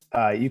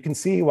you can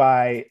see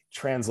why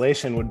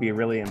translation would be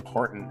really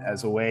important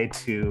as a way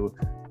to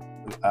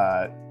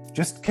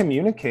just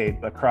communicate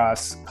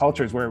across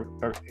cultures,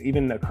 or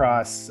even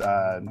across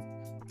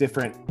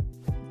different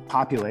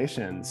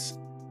populations.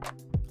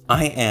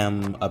 I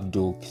am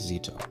Abdul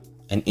Kizito,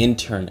 an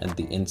intern at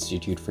the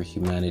Institute for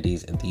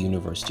Humanities at the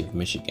University of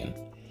Michigan.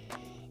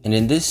 And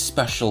in this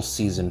special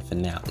season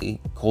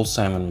finale, Cole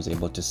Simon was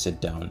able to sit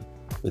down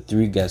with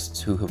three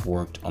guests who have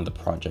worked on the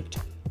project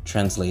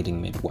Translating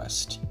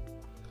Midwest.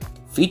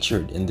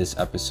 Featured in this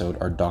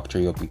episode are Dr.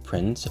 Yopie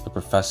Prins, a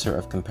professor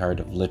of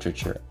comparative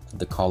literature at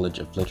the College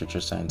of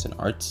Literature, Science and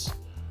Arts,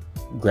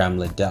 Graham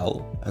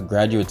Liddell, a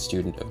graduate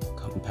student of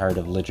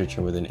comparative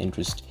literature with an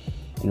interest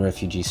in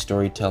refugee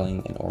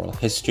storytelling and oral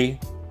history,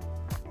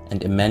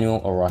 and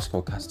Emmanuel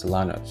Orozco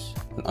Castellanos,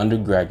 an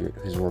undergraduate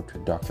who's worked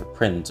with Dr.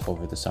 Prins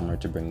over the summer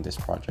to bring this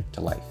project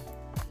to life.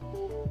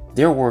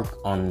 Their work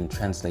on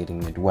Translating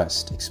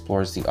Midwest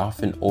explores the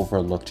often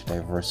overlooked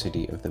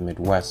diversity of the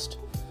Midwest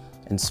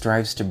and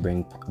strives to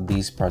bring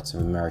these parts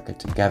of America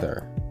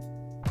together.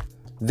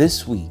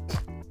 This week,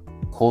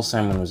 Cole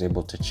Simon was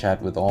able to chat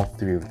with all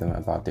three of them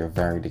about their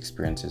varied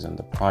experiences on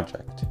the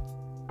project.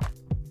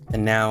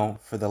 And now,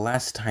 for the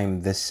last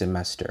time this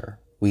semester,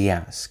 we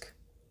ask,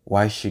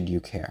 why should you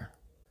care?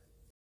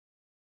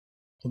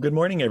 Well, good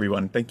morning,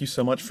 everyone. Thank you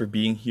so much for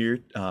being here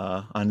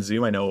on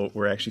Zoom. I know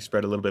we're actually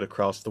spread a little bit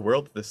across the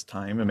world this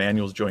time.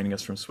 Emmanuel's joining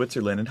us from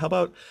Switzerland. And how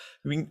about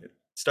we can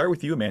start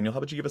with you, Emmanuel? How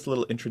about you give us a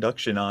little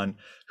introduction on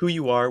who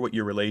you are, what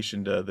your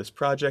relation to this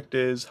project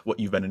is, what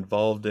you've been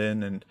involved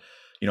in, and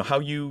how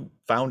you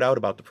found out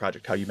about the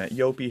project, how you met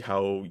Yopie,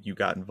 how you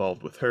got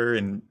involved with her,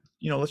 and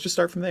let's just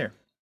start from there.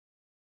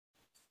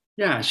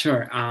 Yeah,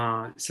 sure.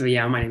 My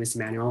name is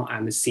Emmanuel.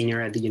 I'm a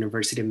senior at the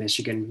University of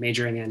Michigan,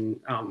 majoring in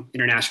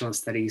international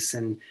studies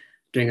and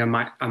doing a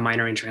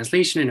minor in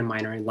translation and a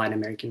minor in Latin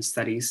American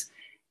studies.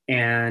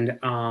 And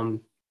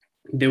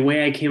the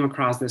way I came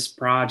across this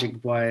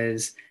project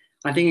was,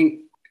 I think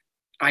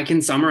I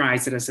can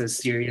summarize it as a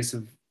series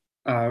of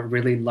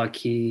really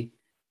lucky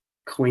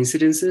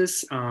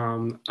coincidences.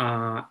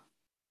 Yopie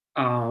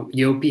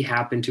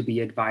happened to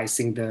be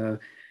advising the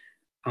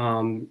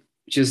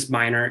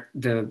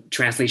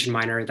translation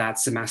minor that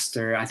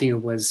semester. I think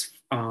it was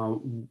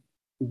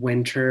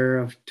winter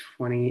of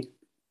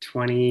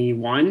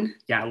 2021,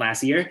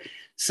 last year.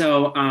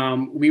 So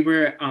we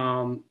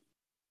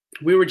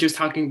were just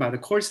talking about the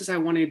courses I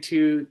wanted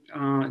to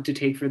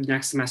take for the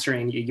next semester,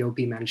 and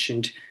Yopie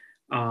mentioned,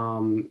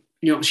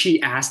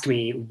 she asked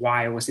me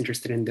why I was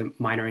interested in the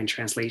minor in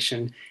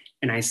translation,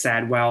 and I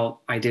said,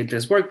 well, I did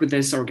this work with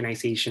this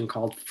organization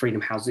called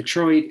Freedom House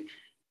Detroit.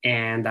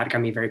 And that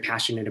got me very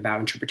passionate about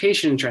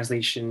interpretation and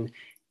translation.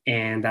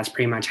 And that's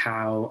pretty much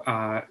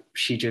how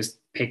she just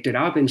picked it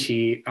up. And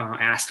she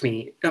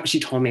she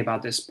told me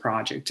about this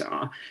project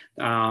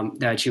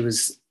that she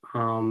was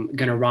going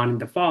to run in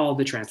the fall,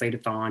 the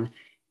Translate-a-thon.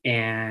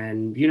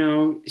 And,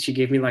 she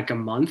gave me like a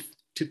month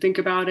to think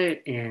about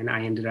it. And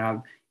I ended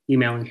up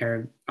emailing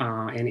her.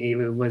 And it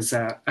was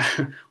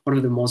one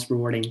of the most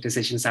rewarding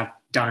decisions I've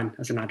done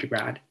as an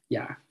undergrad.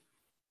 Yeah.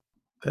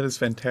 That is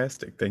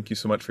fantastic. Thank you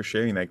so much for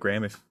sharing that,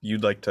 Graham. If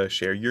you'd like to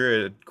share,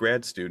 you're a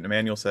grad student.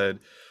 Emmanuel said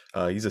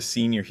he's a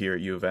senior here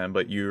at U of M,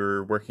 but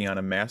you're working on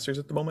a master's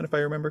at the moment, if I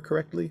remember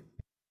correctly.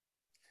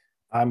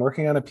 I'm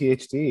working on a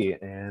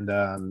PhD, and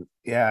I'm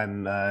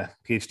a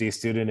PhD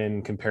student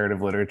in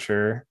comparative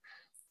literature.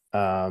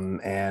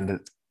 And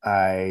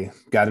I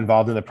got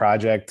involved in the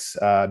project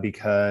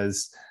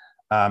because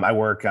I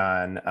work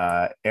on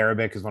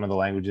Arabic is one of the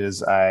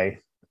languages I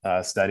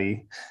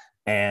study.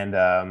 And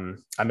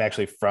I'm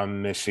actually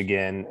from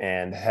Michigan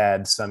and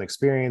had some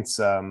experience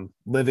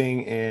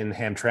living in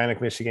Hamtramck,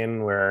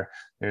 Michigan, where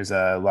there's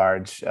a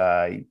large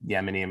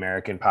Yemeni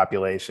American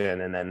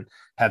population, and then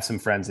have some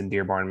friends in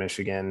Dearborn,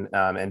 Michigan.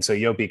 And so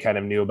Yopie kind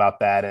of knew about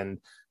that, and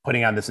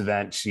putting on this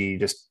event, she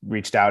just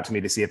reached out to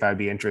me to see if I'd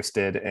be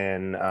interested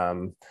in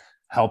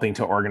helping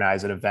to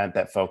organize an event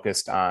that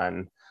focused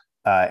on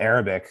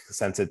Arabic,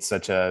 since it's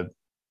such a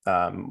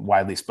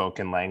widely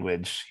spoken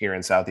language here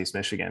in Southeast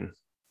Michigan.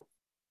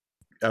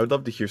 I would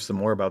love to hear some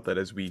more about that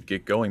as we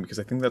get going, because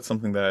I think that's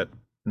something that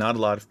not a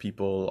lot of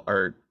people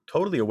are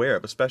totally aware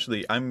of.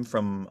 Especially, I'm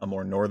from a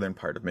more northern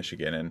part of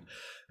Michigan, and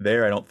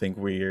there I don't think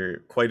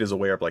we're quite as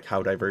aware of like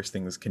how diverse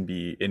things can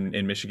be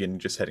in Michigan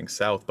just heading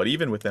south. But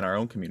even within our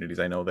own communities,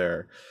 I know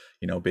there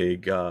are,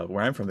 big, where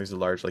I'm from, there's a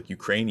large like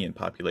Ukrainian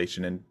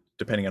population, and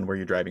depending on where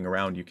you're driving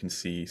around, you can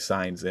see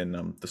signs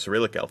in the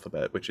Cyrillic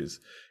alphabet, which is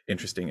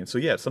interesting. And so,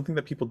 yeah, it's something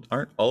that people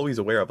aren't always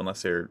aware of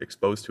unless they're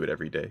exposed to it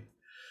every day.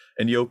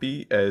 And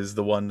Yopie, as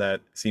the one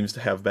that seems to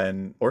have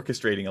been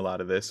orchestrating a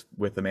lot of this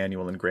with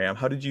Emmanuel and Graham,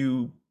 how did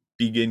you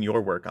begin your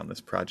work on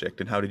this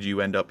project, and how did you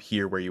end up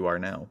here where you are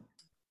now?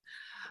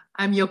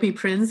 I'm Yopie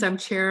Prins. I'm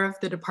chair of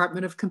the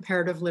Department of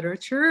Comparative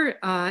Literature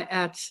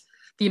at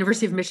the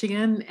University of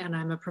Michigan, and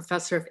I'm a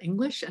professor of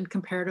English and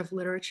comparative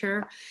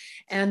literature.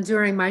 And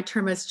during my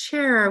term as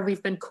chair,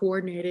 we've been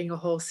coordinating a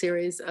whole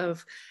series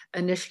of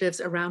initiatives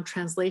around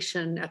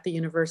translation at the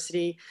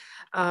university.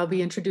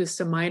 We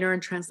introduced a minor in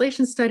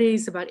translation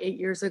studies about 8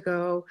 years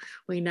ago.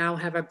 We now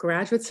have a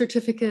graduate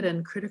certificate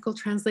in critical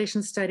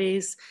translation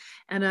studies.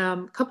 And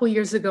a couple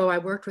years ago, I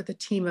worked with a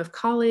team of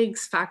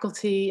colleagues,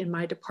 faculty in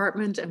my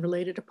department and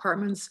related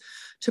departments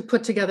to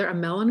put together a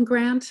Mellon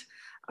grant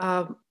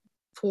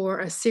for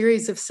a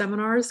series of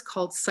seminars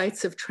called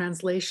Sites of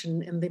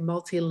Translation in the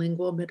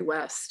Multilingual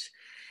Midwest.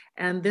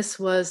 And this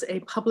was a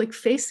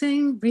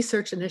public-facing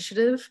research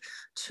initiative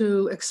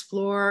to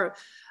explore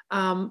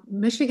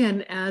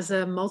Michigan as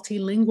a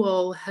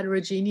multilingual,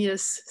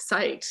 heterogeneous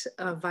site,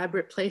 a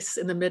vibrant place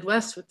in the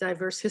Midwest with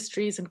diverse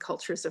histories and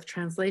cultures of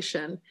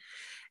translation.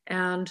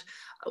 And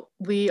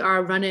we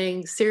are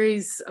running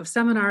series of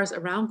seminars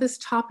around this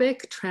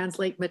topic,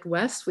 Translate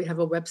Midwest. We have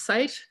a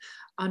website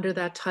under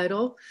that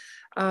title.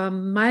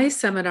 My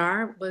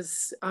seminar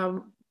was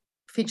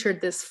featured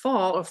this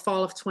fall, or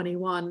fall of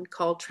 21,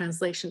 called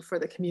Translation for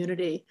the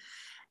Community.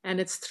 And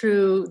it's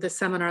through the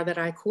seminar that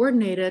I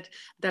coordinated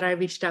that I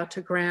reached out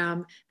to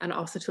Graham and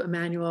also to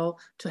Emmanuel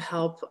to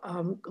help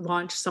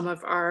launch some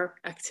of our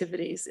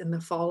activities in the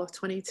fall of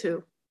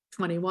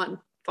 21.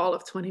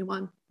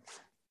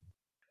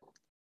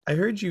 I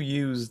heard you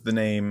use the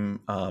name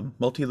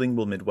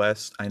Multilingual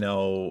Midwest. I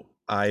know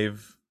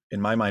I've,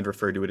 in my mind,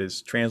 referred to it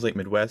as Translate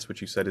Midwest,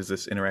 which you said is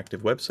this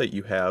interactive website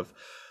you have.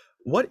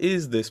 What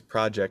is this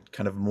project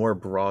kind of more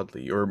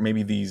broadly, or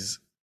maybe these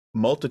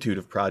multitude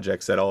of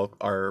projects that all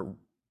are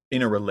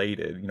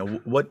interrelated? You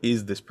know, what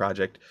is this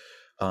project?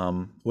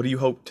 What do you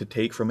hope to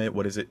take from it?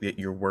 What is it that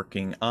you're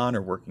working on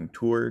or working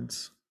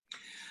towards?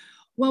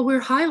 Well,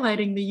 we're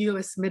highlighting the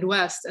US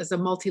Midwest as a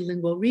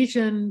multilingual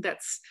region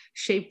that's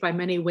shaped by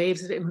many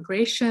waves of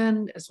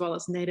immigration, as well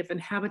as native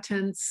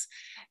inhabitants.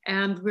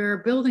 And we're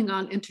building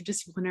on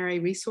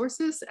interdisciplinary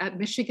resources at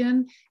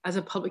Michigan as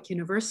a public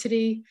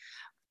university.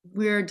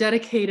 We're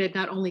dedicated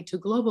not only to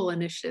global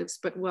initiatives,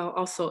 but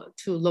also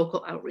to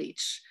local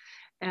outreach.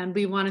 And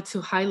we wanted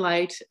to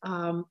highlight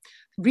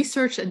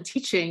research and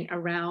teaching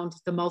around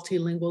the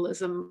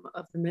multilingualism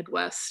of the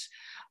Midwest,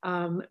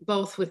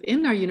 both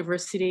within our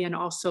university and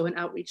also in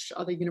outreach to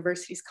other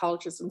universities,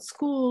 colleges, and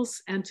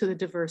schools, and to the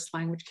diverse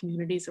language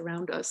communities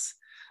around us.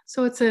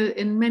 So it's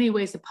in many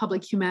ways a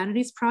public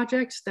humanities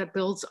project that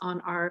builds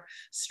on our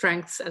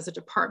strengths as a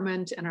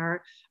department and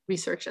our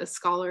research as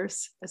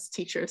scholars, as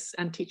teachers,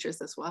 and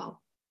teachers as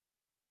well.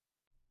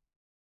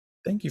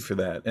 Thank you for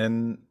that.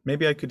 And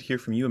maybe I could hear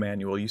from you,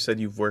 Emmanuel. You said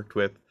you've worked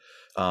with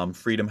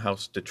Freedom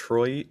House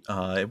Detroit.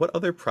 What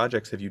other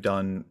projects have you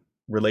done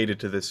related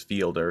to this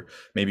field? Or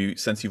maybe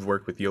since you've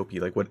worked with Yopie,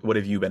 like what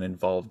have you been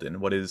involved in?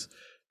 What has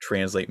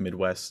Translate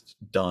Midwest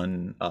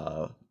done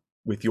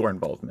with your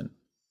involvement?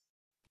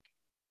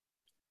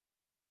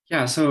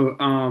 Yeah, so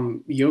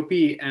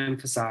Yopie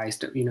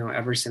emphasized,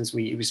 ever since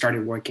we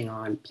started working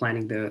on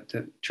planning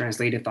the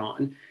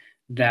Translate-a-thon,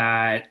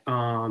 that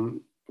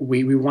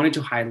we wanted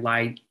to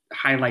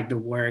highlight the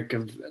work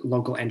of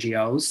local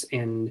NGOs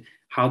and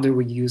how they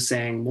were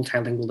using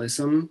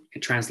multilingualism,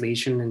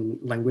 translation, and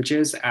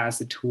languages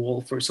as a tool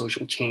for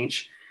social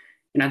change.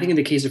 And I think in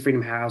the case of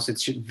Freedom House,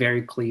 it's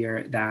very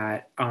clear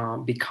that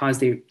because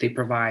they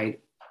provide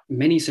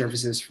many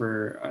services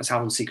for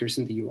asylum seekers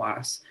in the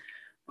US,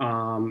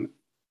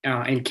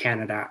 in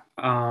Canada,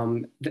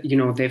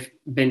 they've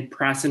been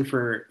present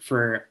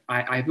for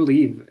I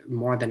believe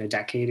more than a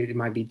decade. It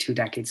might be 2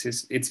 decades.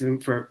 It's been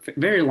for a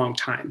very long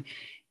time,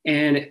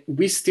 and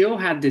we still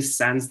had this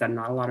sense that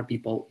not a lot of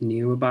people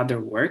knew about their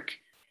work.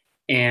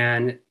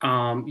 And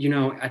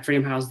at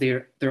Freedom House,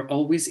 they're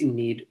always in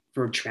need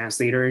for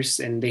translators,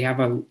 and they have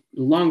a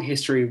long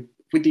history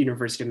with the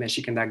University of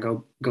Michigan that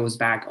goes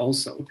back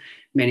also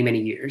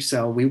many years.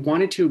 So we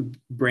wanted to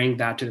bring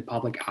that to the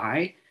public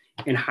eye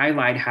and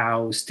highlight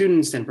how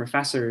students and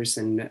professors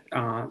and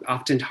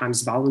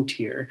oftentimes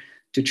volunteer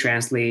to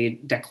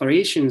translate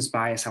declarations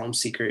by asylum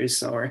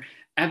seekers or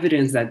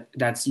evidence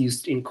that's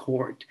used in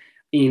court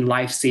in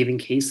life-saving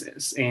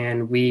cases.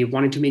 And we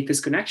wanted to make this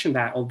connection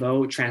that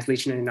although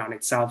translation in and on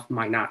itself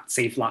might not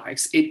save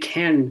lives, it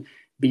can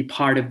be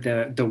part of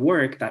the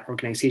work that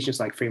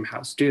organizations like Freedom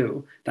House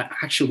do that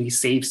actually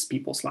saves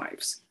people's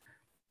lives.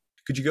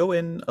 Could you go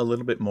in a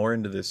little bit more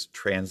into this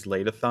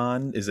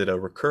Translate-a-thon? Is it a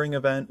recurring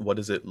event? What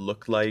does it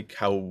look like?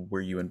 How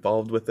were you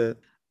involved with it?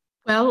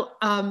 Well,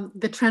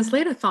 the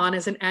Translate-a-thon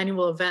is an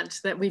annual event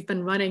that we've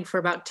been running for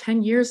about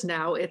 10 years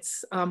now.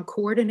 It's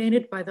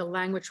coordinated by the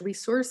Language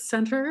Resource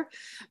Center.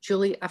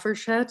 Julie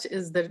Effershet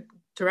is the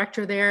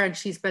director there, and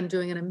she's been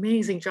doing an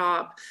amazing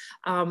job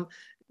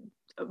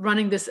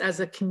running this as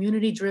a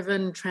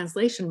community-driven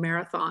translation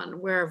marathon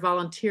where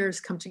volunteers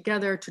come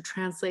together to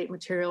translate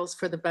materials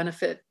for the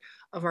benefit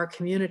of our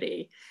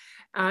community.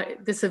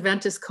 This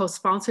event is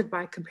co-sponsored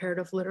by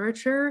Comparative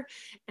Literature,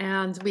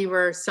 and we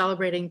were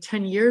celebrating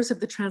 10 years of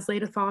the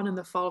Translate-a-thon in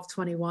the fall of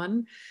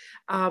 21.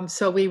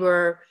 So we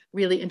were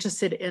really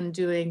interested in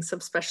doing some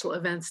special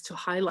events to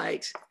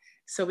highlight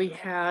So we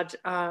had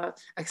a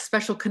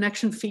special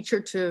connection feature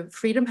to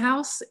Freedom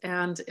House,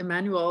 and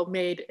Emmanuel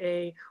made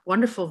a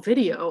wonderful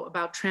video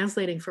about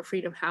translating for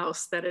Freedom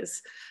House that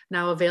is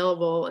now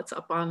available. It's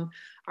up on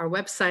our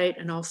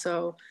website and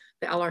also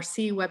the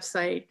LRC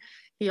website.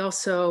 He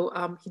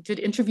also he did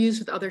interviews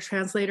with other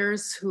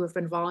translators who have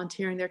been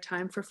volunteering their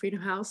time for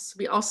Freedom House.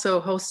 We also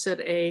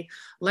hosted a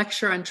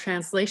lecture on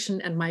translation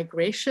and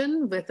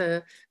migration with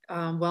a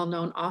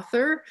well-known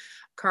author,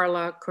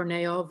 Carla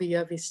Corneo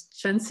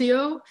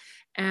Villavicencio.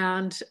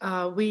 And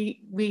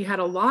we had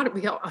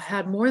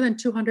had more than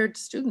 200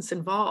 students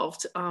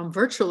involved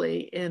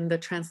virtually in the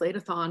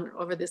Translate-a-thon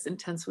over this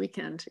intense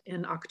weekend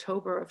in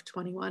October of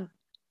 21.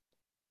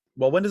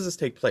 Well, when does this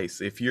take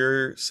place? If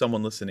you're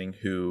someone listening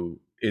who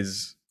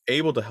is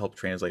able to help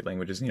translate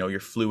languages, you're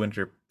fluent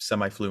or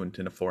semi-fluent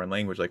in a foreign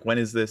language, like when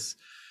is this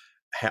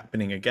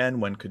happening again?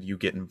 When could you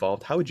get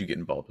involved? How would you get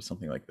involved with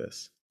something like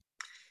this?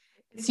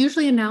 It's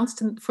usually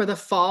announced for the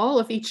fall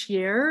of each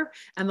year,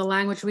 and the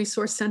Language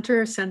Resource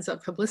Center sends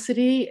out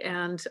publicity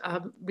and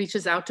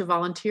reaches out to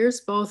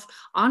volunteers, both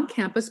on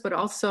campus, but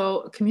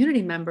also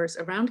community members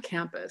around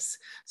campus.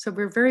 So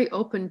we're very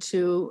open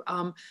to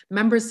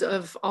members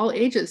of all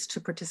ages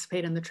to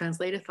participate in the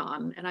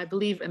Translate-a-thon. And I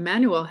believe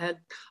Emmanuel had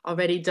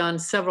already done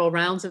several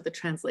rounds of the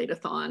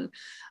Translate-a-thon,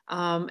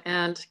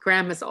 and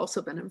Graham has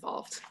also been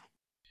involved.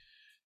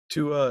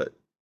 To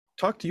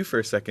talk to you for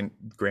a second,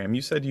 Graham,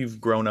 you said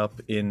you've grown up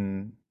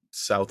in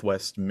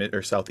southeast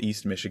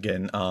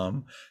Michigan.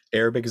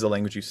 Arabic is a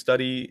language you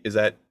study. Is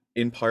that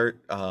in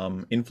part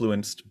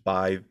influenced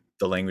by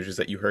the languages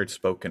that you heard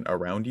spoken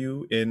around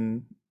you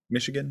in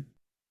Michigan?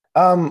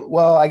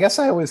 Well, I guess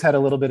I always had a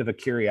little bit of a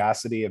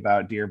curiosity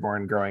about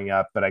Dearborn growing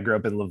up, but I grew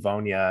up in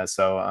Livonia,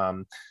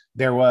 so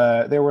there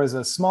was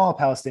a small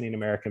Palestinian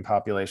American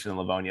population in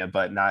Livonia,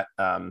 but not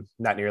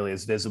nearly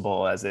as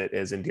visible as it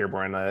is in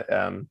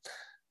Dearborn.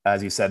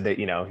 As you said, that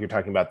you're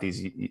talking about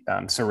these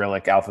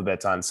Cyrillic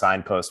alphabets on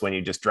signposts. When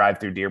you just drive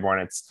through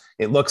Dearborn,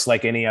 it looks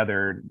like any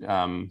other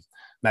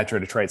Metro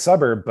Detroit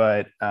suburb,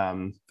 but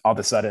all of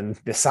a sudden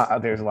there's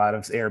a lot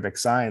of Arabic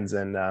signs,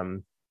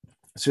 and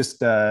it's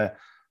just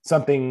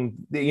something,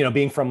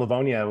 being from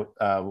Livonia,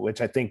 which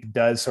I think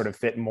does sort of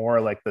fit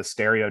more like the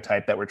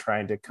stereotype that we're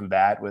trying to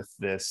combat with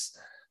this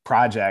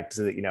project.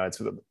 So that it's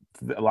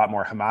a lot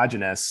more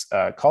homogenous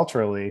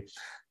culturally.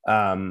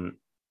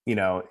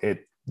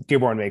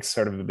 Dearborn makes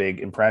sort of a big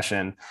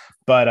impression,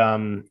 but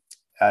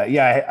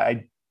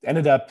I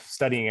ended up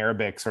studying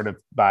Arabic sort of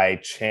by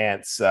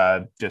chance,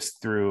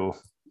 just through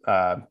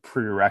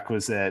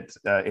prerequisite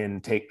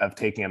of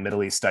taking a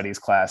Middle East studies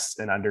class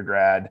in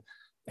undergrad,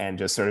 and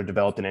just sort of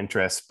developed an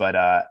interest. But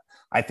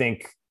I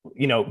think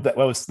that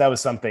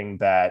was something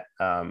that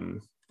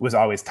was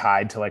always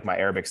tied to like my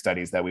Arabic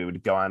studies, that we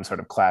would go on sort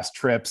of class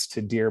trips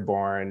to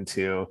Dearborn,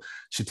 to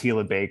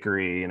Shatila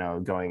Bakery,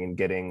 going and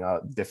getting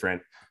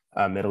different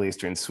Middle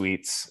Eastern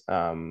sweets.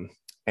 So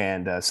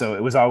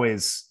it was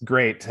always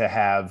great to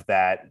have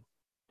that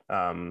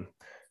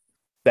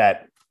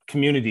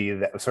community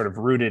that was sort of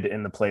rooted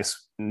in the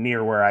place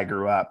near where I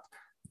grew up,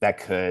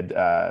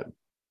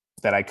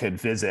 that I could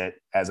visit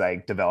as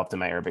I developed in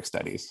my Arabic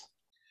studies.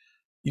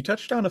 You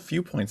touched on a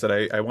few points that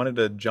I wanted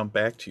to jump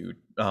back to,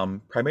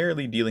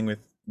 primarily dealing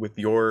with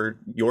your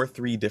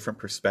three different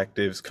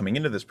perspectives coming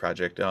into this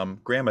project.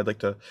 Graham, I'd like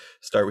to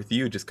start with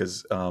you, just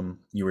because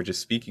you were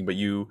just speaking, but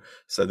you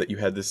said that you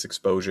had this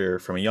exposure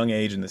from a young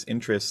age and this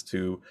interest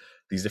to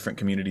these different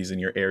communities in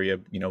your area,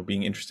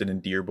 being interested in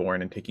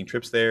Dearborn and taking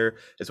trips there,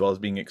 as well as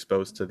being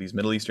exposed to these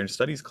Middle Eastern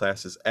studies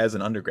classes as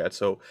an undergrad.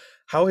 So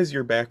how has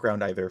your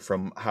background, either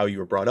from how you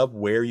were brought up,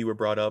 where you were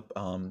brought up,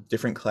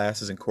 different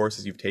classes and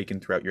courses you've taken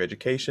throughout your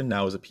education,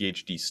 now as a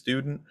PhD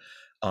student,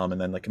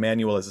 and then like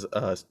Emmanuel as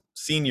a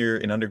senior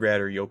in undergrad,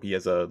 or Yopie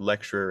as a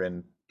lecturer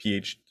and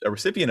a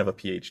recipient of a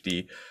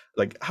PhD,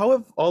 like how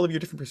have all of your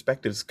different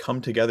perspectives come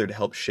together to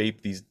help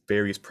shape these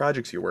various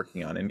projects you're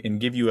working on,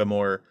 and give you a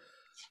more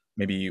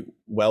maybe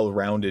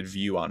well-rounded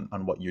view on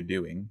what you're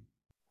doing?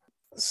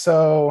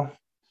 So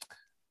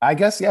I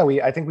guess,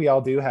 I think we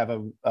all do have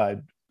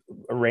a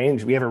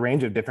range. We have a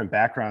range of different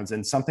backgrounds,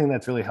 and something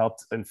that's really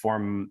helped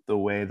inform the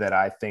way that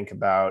I think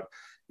about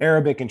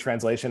Arabic and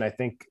translation, I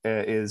think,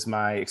 is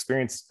my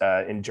experience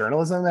in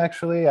journalism.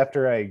 Actually,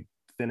 after I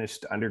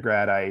finished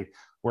undergrad, I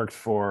worked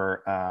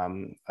for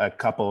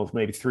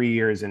maybe 3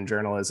 years in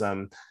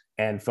journalism,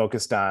 and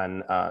focused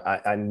on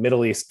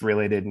Middle East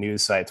related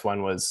news sites.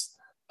 One was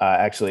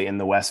actually in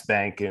the West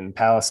Bank in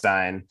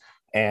Palestine,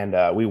 and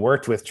we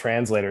worked with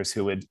translators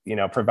who would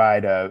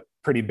provide a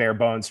pretty bare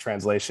bones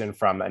translation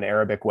from an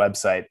Arabic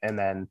website, and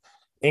then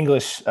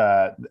English.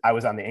 I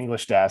was on the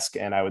English desk,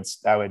 and I would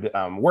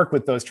work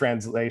with those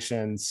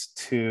translations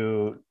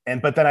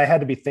but then I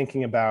had to be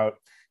thinking about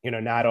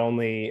not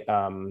only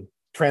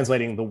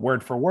translating the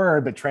word for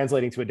word, but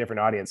translating to a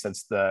different audience,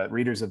 since the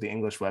readers of the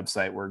English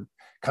website were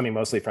coming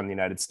mostly from the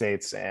United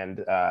States and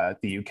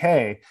the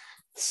UK.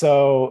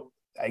 So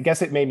I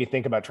guess it made me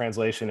think about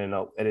translation in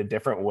a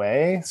different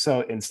way.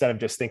 So instead of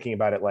just thinking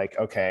about it like,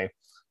 okay,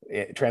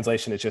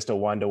 translation is just a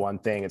one-to-one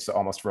thing. It's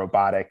almost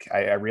robotic.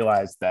 I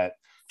realized that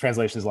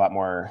translation is a lot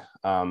more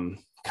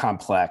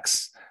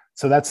complex.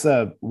 So that's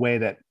the way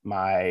that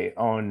my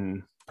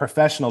own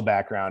professional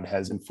background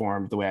has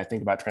informed the way I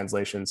think about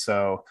translation.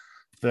 So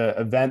the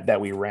event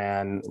that we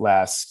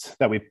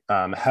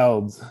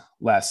held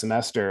last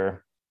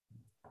semester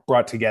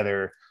brought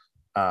together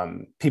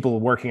people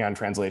working on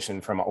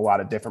translation from a lot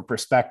of different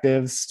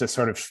perspectives to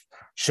sort of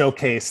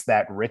showcase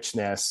that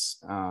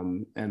richness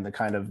and the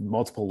kind of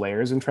multiple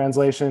layers in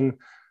translation,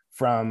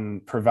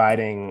 from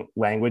providing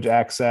language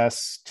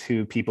access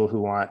to people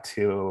who want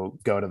to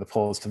go to the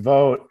polls to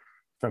vote,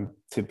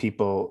 to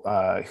people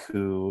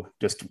who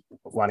just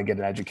want to get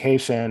an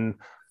education,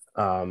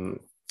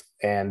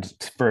 and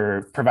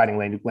for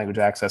providing language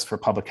access for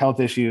public health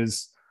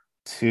issues,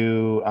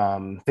 to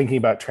thinking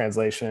about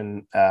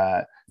translation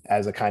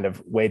as a kind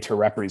of way to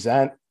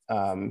represent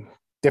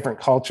different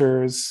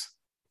cultures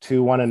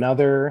to one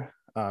another,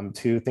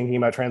 to thinking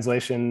about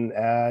translation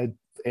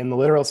in the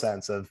literal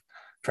sense of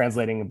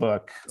translating a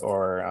book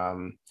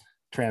or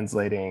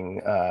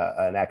translating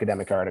an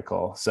academic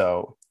article.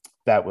 So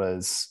that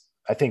was,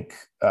 I think,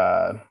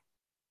 that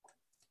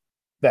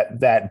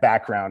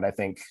background, I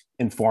think,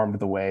 informed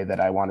the way that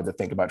I wanted to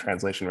think about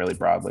translation really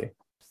broadly.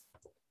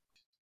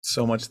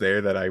 So much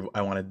there that I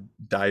want to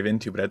dive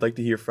into, but I'd like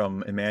to hear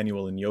from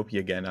Emmanuel and Yopie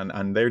again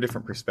on their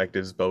different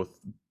perspectives, both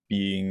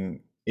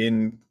being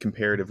in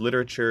comparative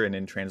literature and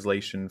in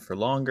translation for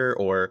longer,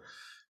 or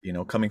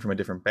coming from a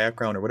different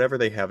background, or whatever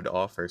they have to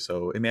offer.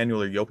 So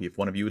Emmanuel or Yopie, if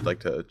one of you would like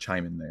to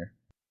chime in there.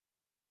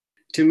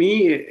 To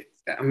me,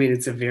 I mean,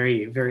 it's a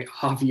very, very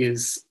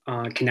obvious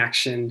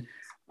connection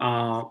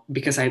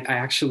because I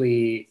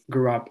actually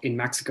grew up in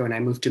Mexico and I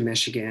moved to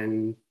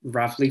Michigan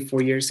roughly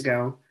 4 years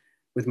ago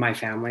with my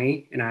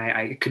family, and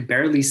I could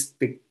barely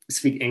speak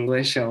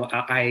English, so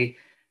I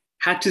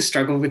had to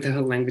struggle with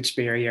the language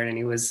barrier,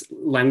 and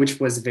language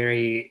was a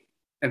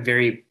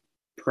very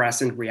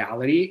present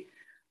reality.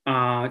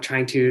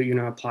 Trying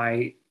to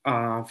apply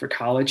for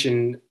college,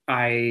 and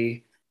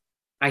I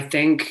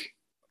think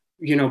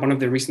one of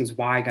the reasons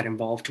why I got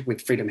involved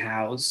with Freedom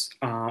House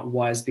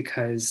was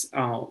because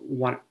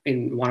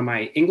in one of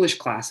my English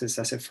classes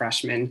as a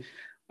freshman,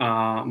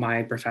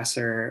 my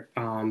professor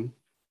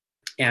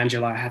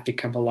Angela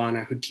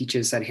Hattie-Cavalana, who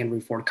teaches at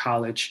Henry Ford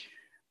College,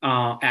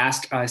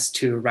 asked us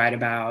to write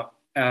about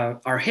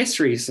our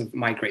histories of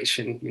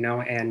migration,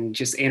 and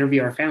just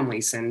interview our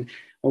families. And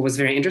what was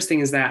very interesting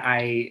is that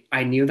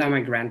I knew that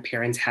my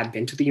grandparents had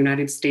been to the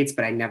United States,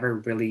 but I never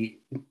really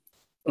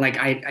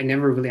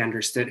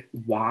understood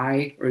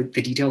why or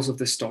the details of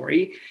the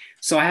story.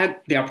 So I had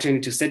the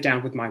opportunity to sit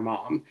down with my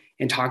mom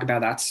and talk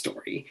about that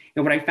story.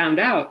 And what I found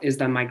out is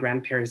that my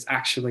grandparents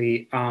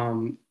actually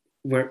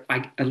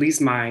at least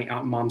my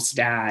mom's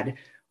dad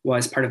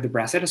was part of the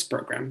Braceros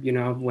program,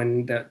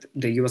 when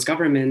the US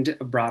government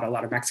brought a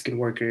lot of Mexican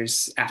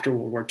workers after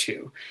World War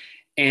II.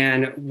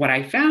 And what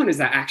I found is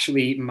that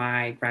actually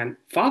my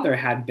grandfather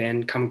had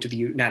been coming to the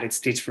United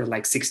States for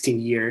like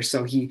 16 years.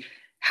 So he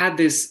had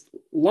this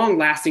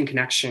long-lasting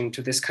connection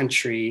to this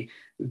country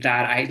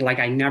that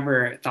I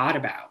never thought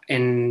about.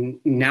 And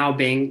now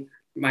being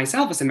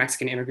myself as a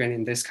Mexican immigrant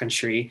in this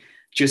country,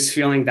 just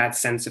feeling that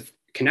sense of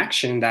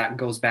connection that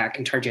goes back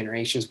entire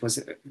generations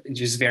was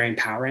just very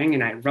empowering.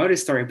 And I wrote a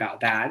story about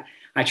that.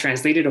 I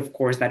translated, of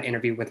course, that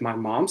interview with my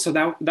mom. So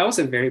that was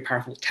a very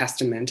powerful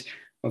testament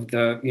of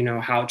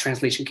how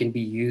translation can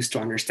be used to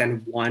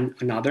understand one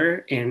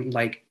another and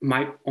like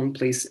my own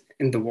place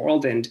in the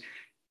world, and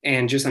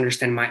just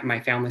understand my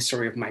family's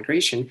story of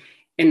migration.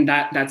 And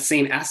that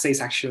same essay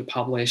is actually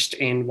published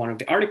in one of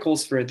the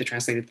articles for the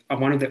translated,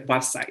 one of the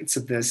websites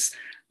of this,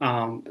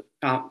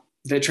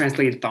 the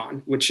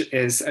Translate-a-thon, which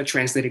is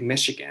Translating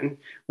Michigan,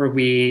 where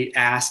we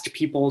asked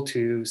people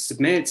to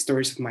submit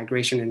stories of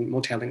migration and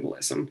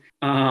multilingualism.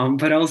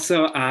 But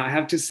also, I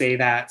have to say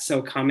that,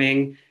 so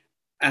coming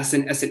as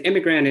an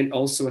immigrant and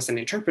also as an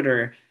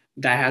interpreter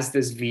that has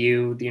this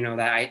view,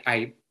 that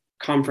I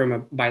come from a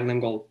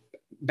bilingual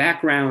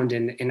background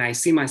and I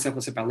see myself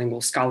as a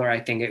bilingual scholar, I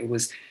think it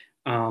was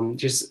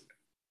just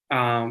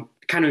kind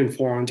of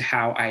informed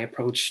how I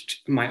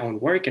approached my own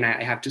work. And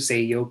I have to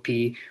say,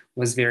 Yopie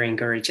was very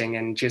encouraging,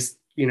 and just,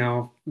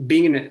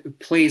 being in a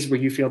place where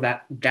you feel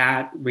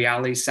that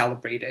reality is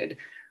celebrated.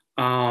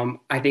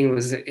 I think it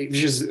was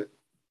just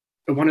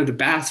one of the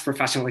best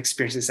professional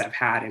experiences I've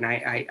had. And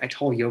I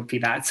told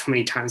Yopie that so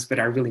many times, but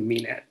I really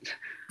mean it.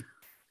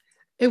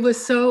 It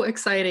was so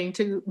exciting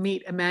to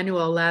meet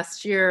Emmanuel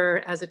last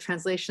year as a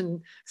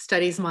translation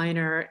studies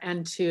minor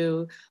and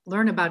to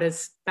learn about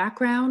his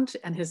background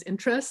and his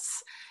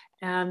interests.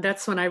 And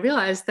that's when I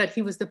realized that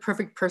he was the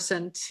perfect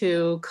person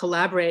to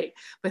collaborate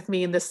with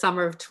me in the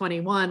summer of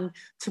 21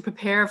 to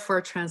prepare for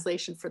a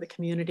translation for the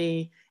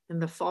community in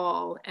the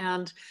fall.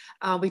 And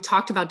we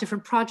talked about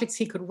different projects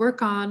he could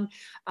work on,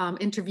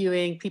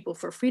 interviewing people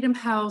for Freedom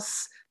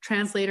House,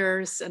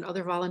 translators and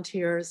other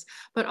volunteers,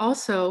 but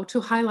also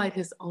to highlight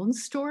his own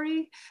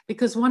story.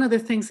 Because one of the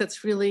things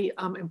that's really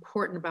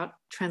important about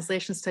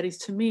translation studies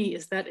to me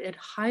is that it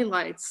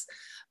highlights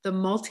the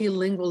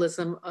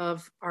multilingualism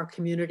of our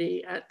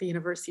community at the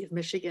University of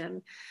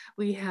Michigan.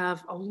 We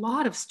have a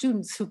lot of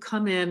students who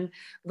come in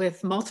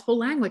with multiple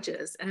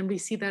languages, and we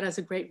see that as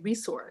a great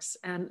resource.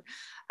 And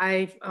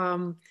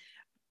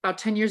about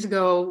 10 years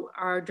ago,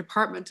 our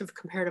Department of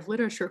Comparative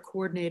Literature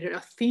coordinated a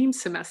theme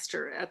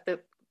semester at the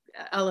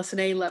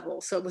LS&A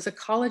level. So it was a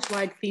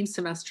college-wide theme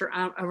semester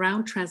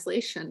around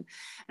translation,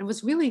 and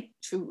was really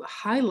to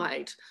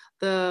highlight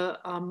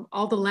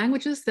all the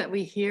languages that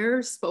we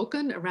hear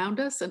spoken around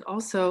us, and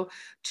also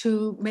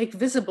to make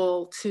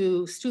visible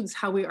to students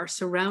how we are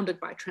surrounded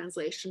by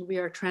translation. We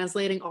are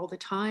translating all the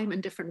time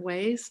in different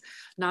ways,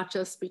 not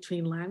just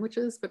between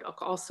languages, but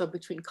also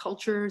between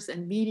cultures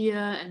and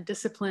media and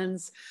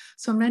disciplines.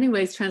 So in many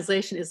ways,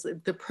 translation is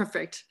the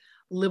perfect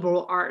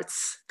liberal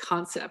arts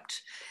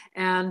concept.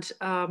 And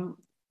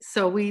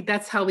so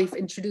that's how we've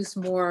introduced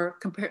more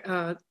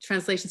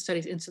translation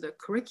studies into the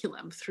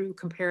curriculum through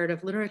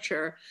comparative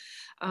literature.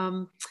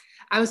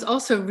 I was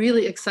also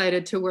really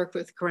excited to work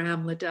with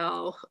Graham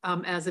Liddell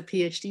as a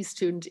PhD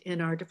student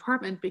in our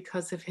department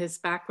because of his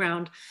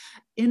background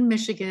in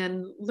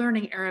Michigan,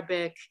 learning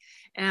Arabic,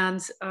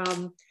 and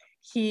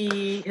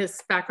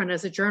his background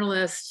as a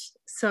journalist.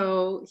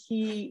 So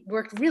he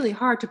worked really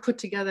hard to put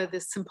together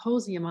this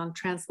symposium on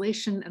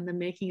translation and the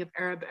making of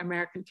Arab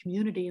American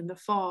community in the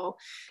fall.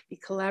 He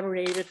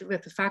collaborated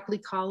with a faculty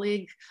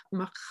colleague,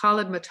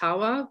 Khalid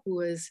Matawa,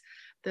 who is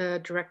the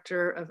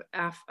director of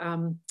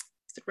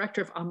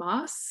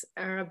AMAS,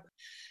 Arab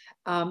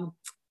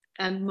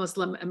and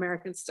Muslim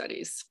American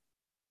Studies.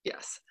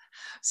 Yes.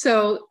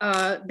 So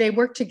they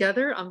worked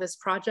together on this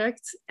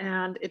project,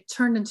 and it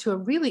turned into a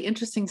really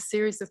interesting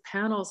series of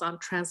panels on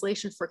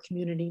translation for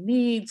community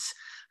needs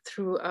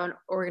through an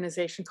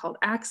organization called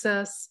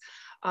Access,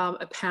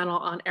 a panel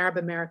on Arab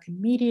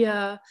American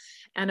media,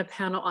 and a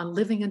panel on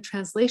living in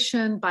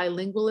translation,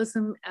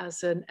 bilingualism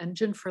as an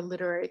engine for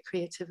literary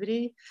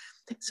creativity.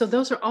 So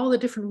those are all the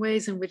different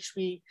ways in which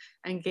we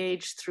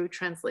engage through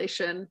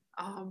translation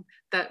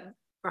that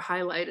were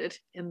highlighted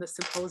in the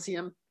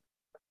symposium.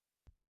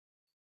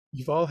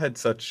 You've all had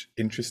such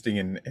interesting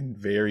and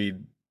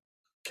varied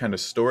kind of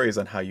stories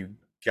on how you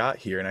got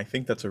here, and I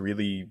think that's a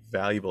really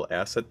valuable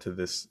asset to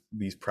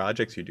these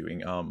projects you're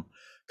doing,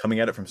 coming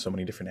at it from so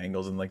many different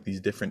angles and like these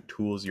different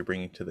tools you're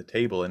bringing to the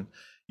table. And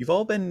you've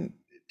all been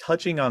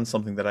touching on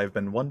something that I've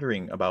been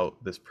wondering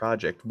about this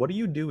project. What are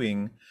you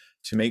doing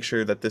to make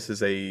sure that this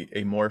is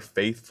a more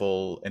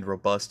faithful and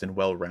robust and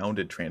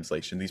well-rounded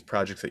translation, these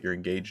projects that you're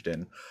engaged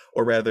in?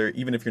 Or rather,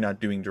 even if you're not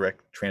doing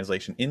direct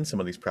translation in some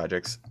of these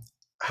projects,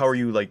 how are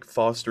you like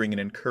fostering and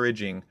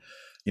encouraging,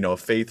 a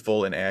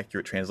faithful and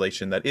accurate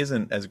translation that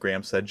isn't, as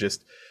Graham said,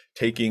 just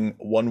taking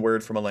one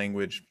word from a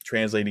language,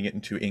 translating it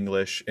into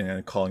English,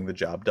 and calling the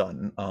job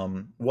done?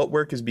 What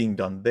work is being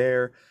done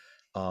there?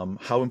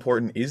 How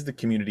important is the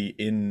community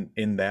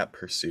in that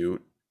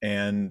pursuit?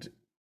 And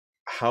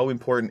how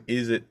important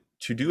is it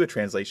to do a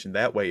translation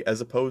that way, as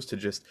opposed to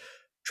just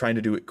trying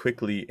to do it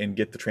quickly and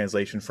get the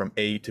translation from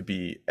A to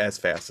B as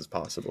fast as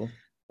possible?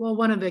 Well,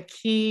 one of the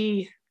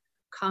key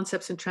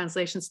concepts in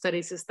translation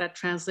studies is that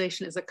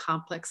translation is a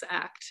complex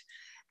act,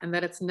 and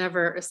that it's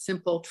never a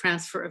simple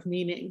transfer of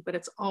meaning, but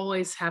it's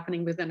always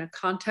happening within a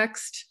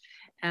context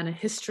and a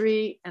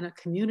history and a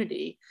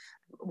community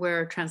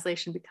where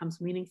translation becomes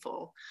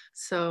meaningful.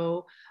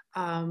 So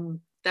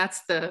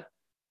that's the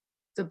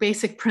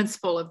basic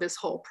principle of this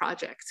whole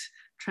project,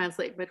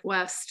 Translate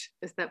Midwest,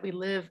 is that we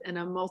live in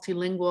a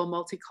multilingual,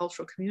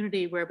 multicultural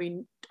community where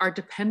we are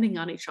depending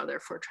on each other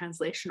for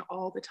translation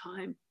all the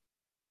time.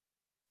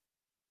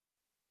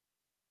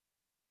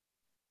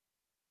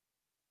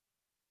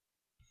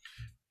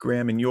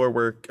 Graham, in your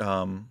work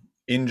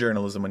in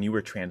journalism, when you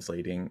were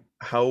translating,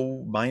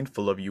 how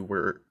mindful of you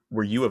were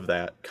you of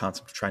that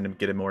concept of trying to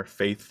get a more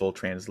faithful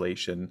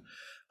translation,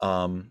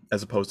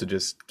 as opposed to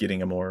just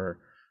getting a more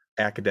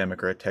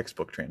academic or a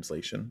textbook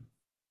translation?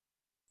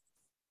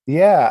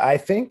 Yeah, I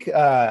think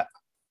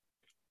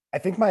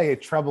my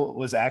trouble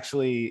was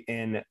actually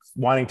in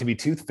wanting to be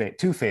too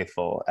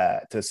faithful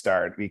to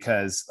start,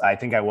 because I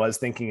think I was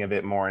thinking of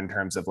it more in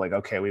terms of like,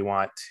 okay, we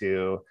want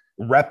to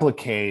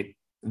replicate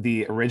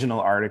the original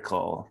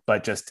article,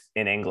 but just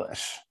in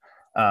English.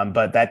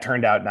 But that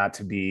turned out not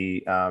to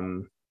be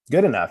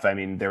good enough. I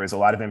mean, there was a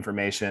lot of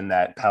information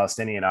that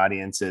Palestinian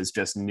audiences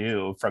just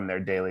knew from their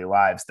daily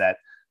lives that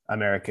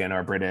American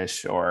or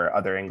British or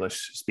other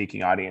English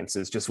speaking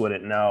audiences just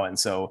wouldn't know. And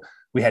so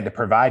we had to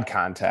provide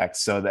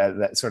context. So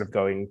that sort of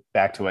going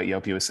back to what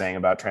Yopie was saying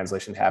about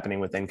translation happening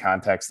within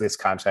context, this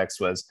context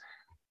was,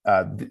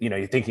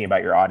 you're thinking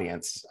about your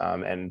audience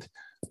and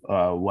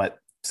what.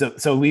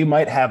 So we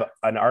might have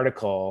an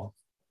article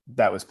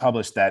that was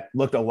published that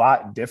looked a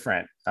lot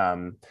different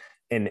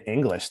in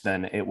English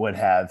than it would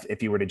have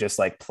if you were to just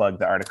like plug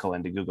the article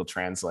into Google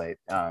Translate.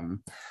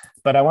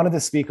 But I wanted to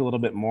speak a little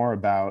bit more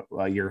about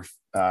your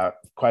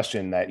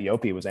question that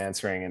Yopie was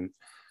answering.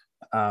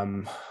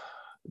 And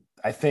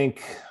I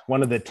think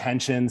one of the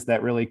tensions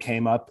that really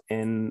came up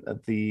in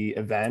the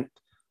event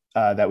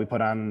that we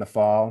put on in the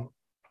fall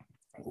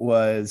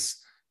was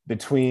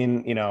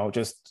between,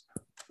 just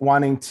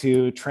wanting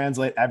to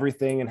translate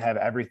everything and have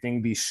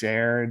everything be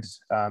shared,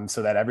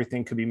 so that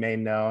everything could be made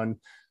known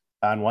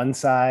on one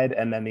side,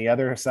 and then the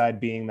other side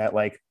being that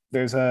like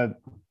there's a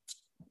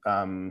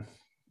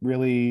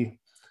really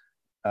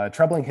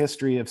troubling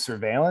history of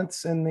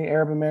surveillance in the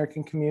Arab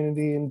American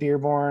community in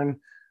Dearborn.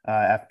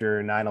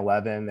 After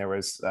 9/11, there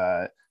was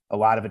a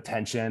lot of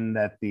attention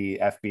that the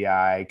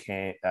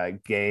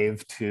FBI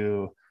gave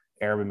to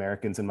Arab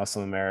Americans and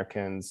Muslim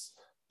Americans.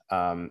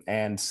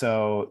 And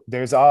so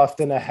there's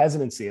often a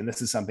hesitancy, and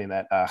this is something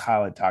that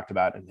Khalid talked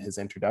about in his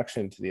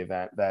introduction to the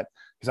event, that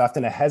there's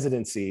often a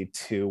hesitancy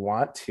to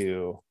want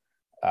to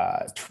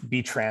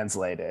be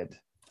translated.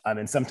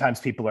 And sometimes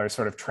people are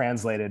sort of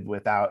translated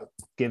without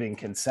giving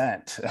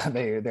consent.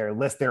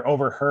 They're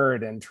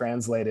overheard and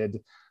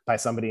translated by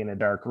somebody in a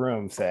dark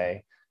room,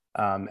 say.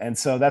 And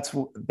so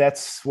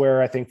that's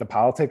where I think the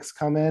politics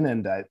come in.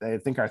 And I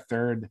think our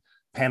third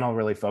panel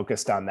really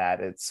focused on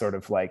that. It's sort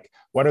of like,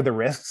 what are the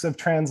risks of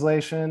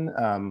translation?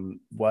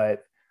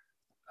 What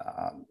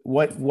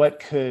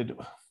could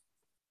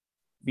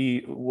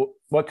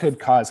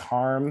cause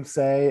harm,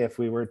 say, if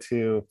we were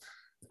to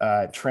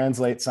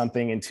translate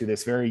something into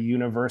this very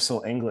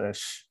universal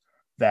English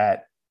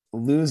that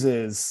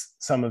loses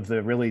some of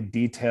the really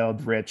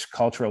detailed, rich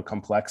cultural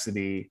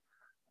complexity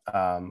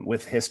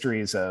with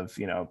histories of,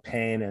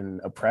 pain and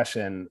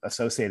oppression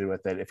associated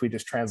with it. If we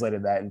just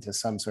translated that into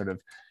some sort of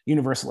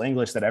universal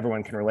English that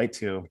everyone can relate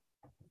to,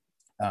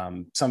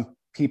 some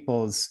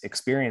people's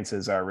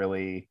experiences are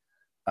really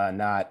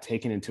not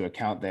taken into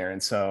account there.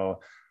 And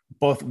so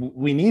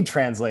we need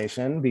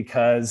translation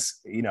because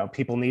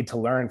people need to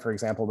learn, for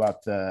example,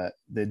 about the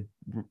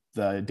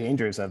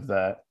dangers of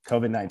the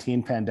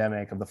COVID-19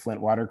 pandemic, of the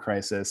Flint water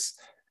crisis,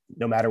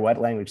 no matter what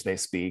language they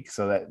speak.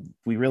 So that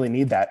we really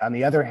need that. On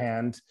the other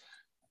hand,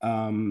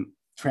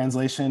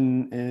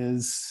 translation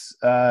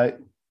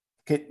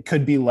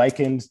could be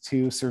likened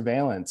to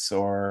surveillance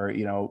or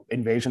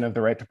invasion of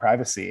the right to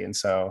privacy, and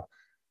so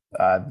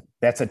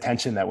that's a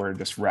tension that we're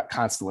just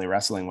constantly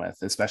wrestling with,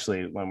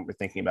 especially when we're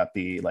thinking about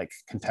the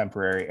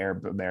contemporary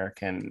Arab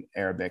American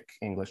Arabic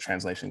English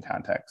translation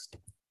context.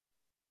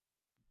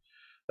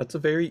 That's a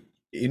very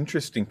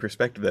interesting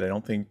perspective that I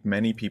don't think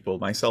many people,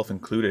 myself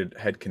included,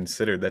 had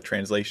considered, that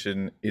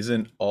translation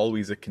isn't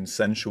always a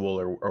consensual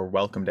or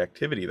welcomed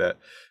activity, that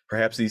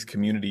perhaps these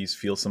communities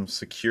feel some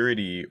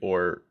security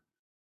or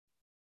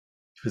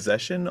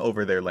possession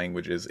over their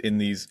languages in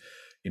these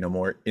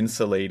more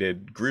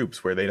insulated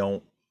groups where they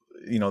don't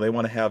they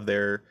want to have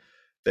their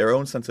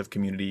own sense of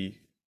community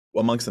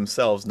amongst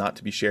themselves, not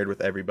to be shared with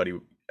everybody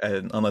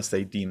unless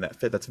they deem that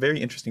fit. That's a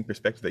very interesting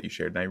perspective that you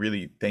shared, and I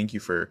really thank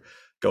you for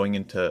going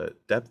into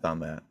depth on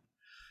that.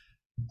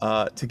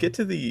 To get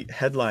to the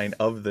headline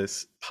of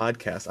this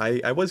podcast,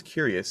 I was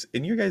curious,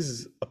 in your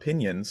guys'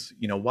 opinions,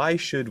 why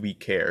should we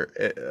care?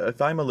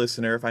 If I'm a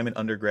listener, if I'm an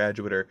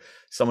undergraduate or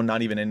someone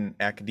not even in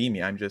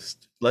academia,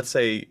 let's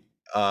say,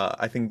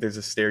 I think there's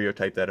a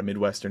stereotype that a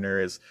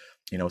Midwesterner is,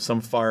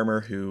 some farmer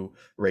who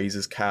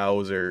raises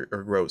cows or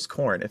grows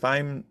corn. If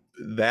I'm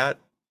that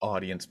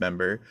audience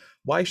member,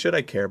 why should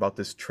I care about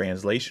this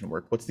translation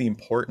work? What's the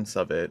importance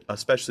of it,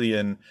 especially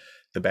in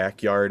the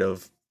backyard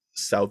of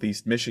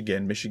Southeast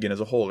Michigan, Michigan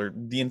as a whole, or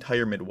the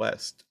entire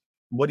Midwest?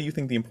 What do you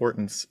think the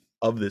importance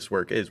of this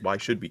work is? Why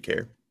should we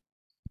care?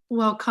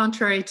 Well,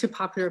 contrary to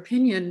popular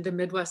opinion, the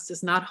Midwest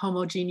is not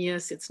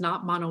homogeneous, it's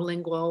not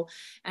monolingual,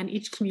 and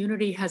each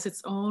community has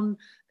its own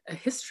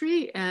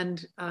history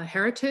and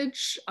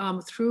heritage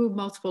through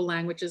multiple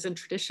languages and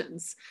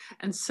traditions.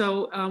 And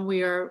so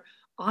we are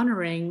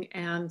honoring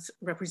and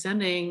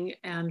representing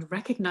and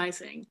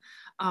recognizing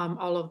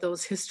all of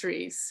those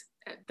histories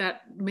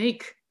that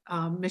make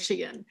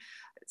Michigan.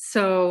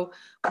 So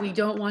we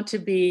don't want to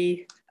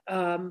be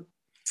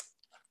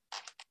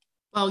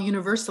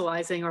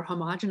universalizing or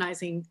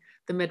homogenizing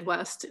the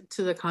Midwest.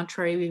 To the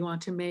contrary, we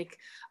want to make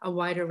a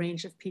wider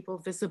range of people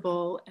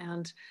visible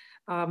and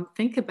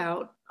think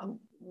about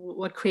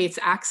what creates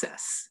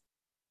access.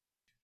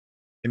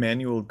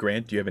 Emmanuel,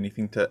 Grant, do you have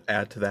anything to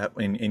add to that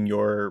in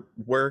your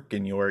work,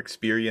 in your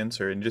experience,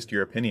 or in just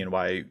your opinion,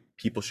 why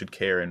people should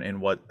care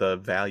and what the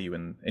value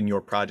in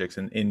your projects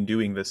and in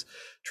doing this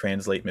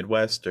Translate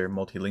Midwest or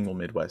Multilingual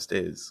Midwest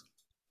is?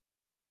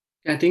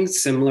 I think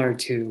similar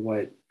to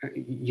what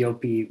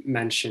Yopie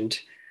mentioned,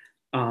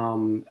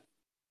 I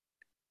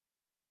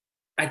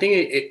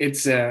think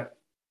it's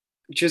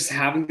just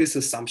having this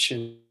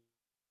assumption,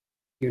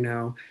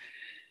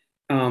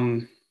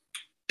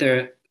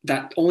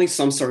 that only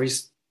some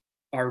stories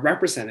are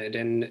represented,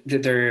 and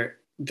there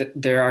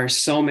are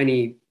so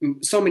many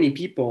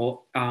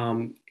people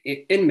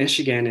in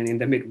Michigan and in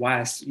the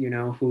Midwest,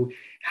 who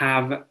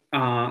have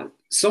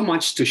so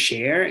much to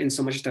share and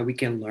so much that we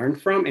can learn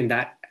from, and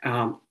that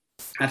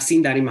I've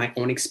seen that in my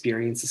own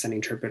experience as an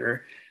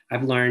interpreter.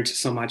 I've learned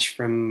so much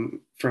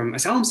from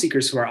asylum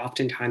seekers who are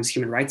oftentimes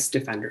human rights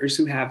defenders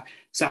who have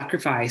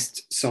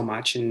sacrificed so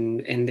much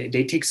and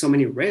they take so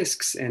many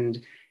risks,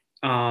 and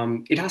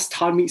it has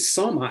taught me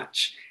so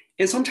much.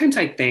 And sometimes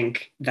I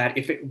think that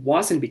if it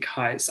wasn't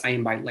because I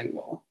am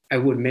bilingual, I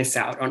would miss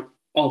out on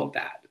all of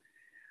that.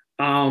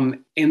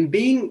 And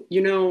being,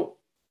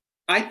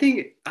 I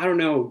think, I don't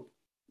know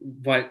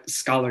what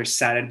scholars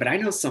said it, but I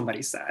know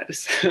somebody said,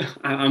 so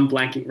I'm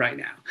blanking right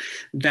now,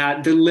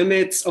 that the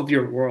limits of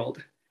your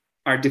world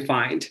are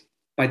defined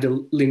by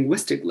the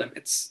linguistic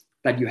limits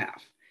that you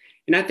have.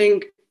 And I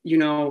think,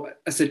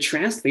 as a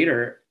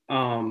translator,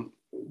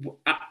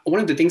 one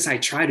of the things I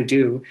try to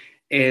do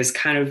is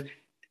kind of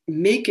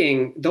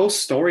making those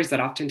stories that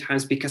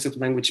oftentimes, because of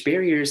language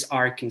barriers,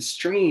 are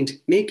constrained,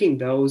 making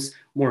those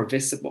more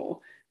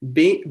visible,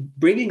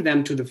 bringing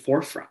them to the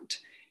forefront.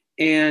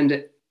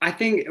 And I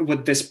think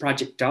what this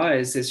project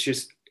does is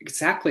just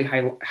exactly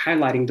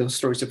highlighting those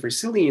stories of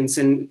resilience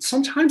and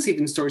sometimes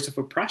even stories of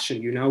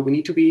oppression. We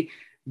need to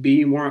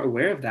be more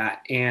aware of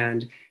that.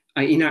 And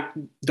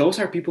those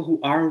are people who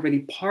are already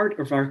part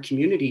of our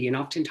community, and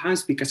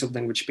oftentimes because of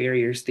language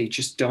barriers,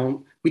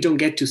 we don't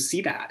get to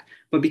see that.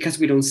 But because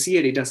we don't see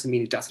it, it doesn't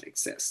mean it doesn't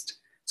exist.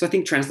 So I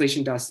think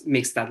translation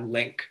makes that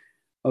link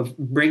of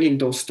bringing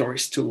those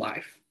stories to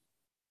life.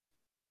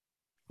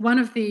 One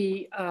of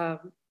the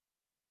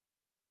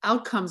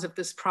outcomes of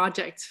this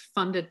project,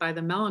 funded by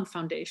the Mellon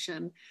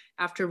Foundation,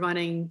 after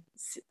running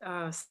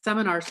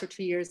seminars for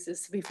 2 years,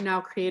 is we've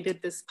now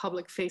created this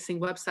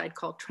public-facing website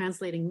called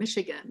Translating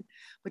Michigan,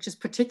 which is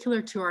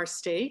particular to our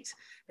state.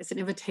 It's an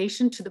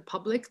invitation to the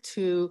public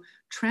to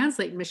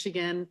translate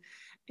Michigan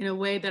in a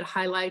way that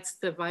highlights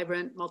the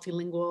vibrant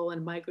multilingual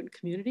and migrant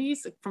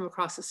communities from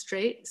across the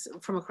state.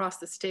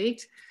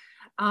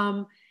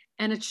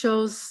 And it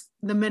shows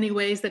the many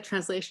ways that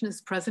translation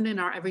is present in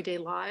our everyday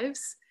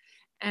lives.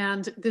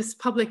 And this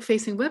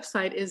public-facing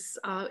website is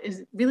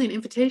really an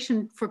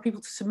invitation for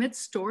people to submit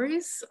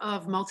stories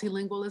of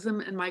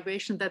multilingualism and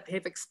migration that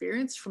they've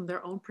experienced from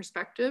their own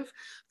perspective,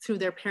 through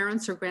their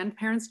parents' or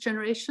grandparents'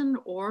 generation,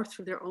 or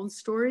through their own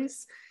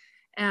stories.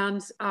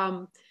 And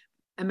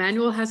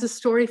Emmanuel has a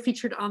story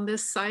featured on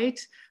this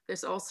site.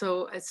 There's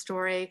also a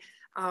story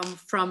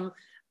from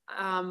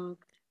Anissa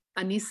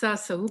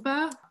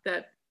Sahuba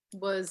that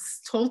was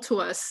told to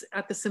us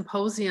at the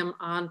symposium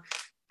on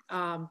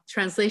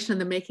translation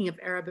and the making of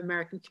Arab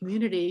American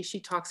community. She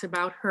talks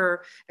about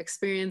her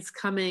experience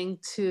coming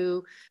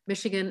to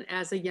Michigan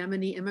as a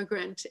Yemeni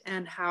immigrant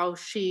and how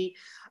she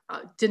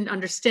didn't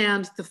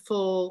understand the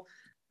full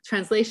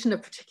translation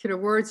of particular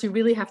words. You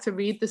really have to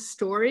read the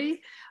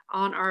story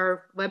on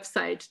our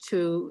website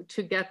to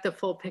get the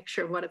full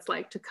picture of what it's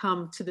like to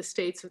come to the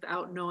States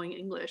without knowing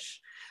English.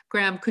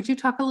 Graham, could you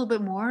talk a little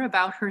bit more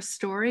about her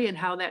story and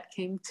how that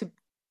came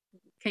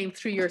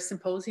through your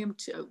symposium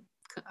to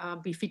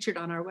be featured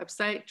on our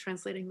website,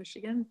 Translating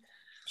Michigan?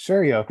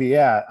 Sure, Yopie.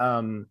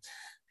 Yeah.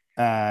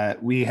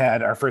 We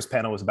had our first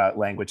panel was about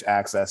language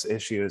access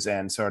issues,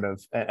 and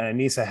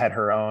Anissa had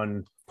her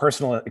own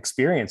personal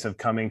experience of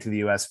coming to the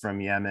US from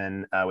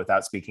Yemen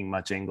without speaking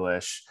much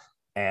English,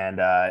 and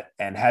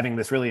having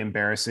this really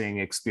embarrassing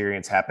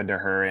experience happen to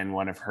her in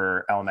one of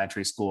her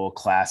elementary school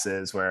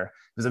classes, where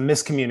it was a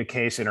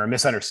miscommunication or a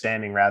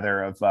misunderstanding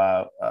rather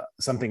of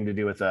something to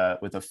do with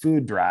a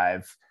food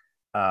drive.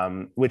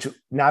 Which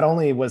not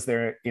only was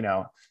there,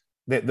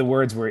 the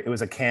words were, it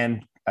was a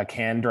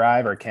can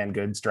drive or canned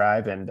goods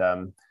drive,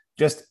 and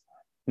just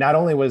not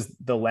only was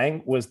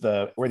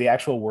were the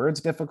actual words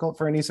difficult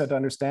for Anissa to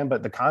understand,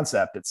 but the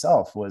concept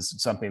itself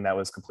was something that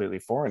was completely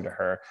foreign to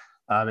her.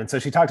 And so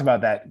she talked about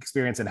that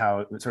experience and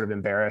how sort of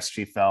embarrassed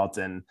she felt,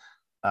 and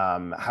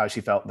how she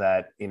felt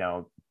that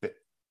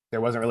there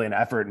wasn't really an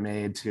effort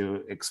made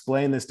to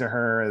explain this to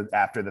her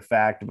after the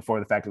fact. Before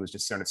the fact, it was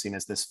just sort of seen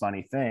as this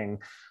funny thing.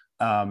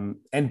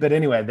 But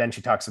anyway, then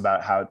she talks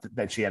about how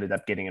that she ended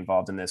up getting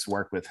involved in this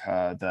work with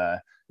the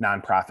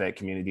nonprofit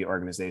community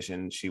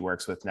organization she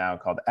works with now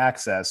called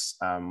Access.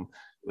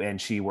 And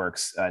she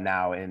works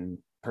now in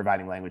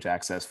providing language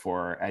access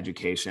for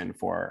education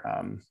for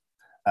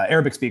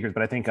Arabic speakers,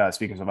 but I think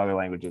speakers of other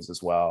languages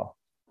as well.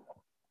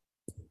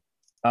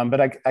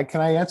 But can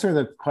I answer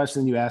the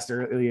question you asked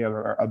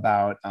earlier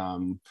about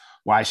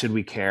why should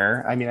we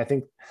care? I mean, I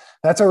think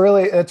that's a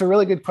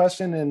really good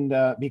question,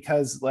 and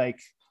because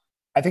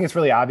I think it's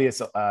really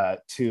obvious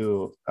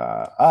to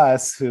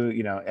us who,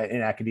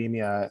 in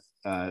academia,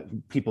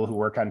 people who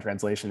work on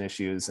translation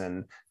issues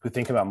and who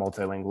think about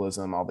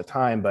multilingualism all the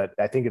time. But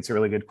I think it's a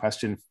really good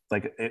question.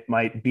 It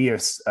might be a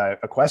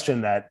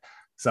question that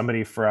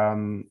somebody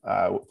from,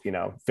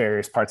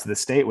 various parts of the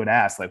state would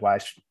ask, why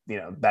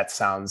that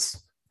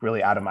sounds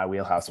really out of my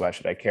wheelhouse. Why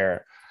should I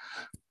care?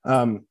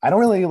 I don't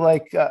really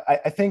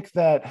I think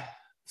that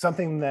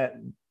something that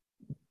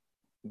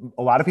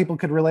a lot of people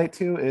could relate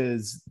to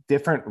is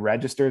different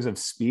registers of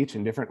speech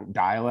and different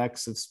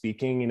dialects of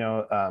speaking.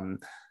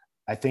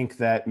 I think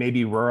that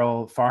maybe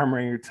rural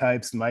farmer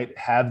types might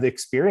have the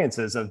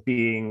experiences of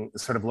being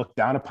sort of looked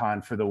down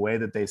upon for the way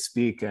that they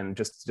speak, and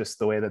just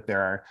the way that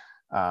there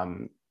are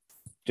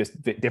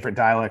just different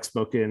dialects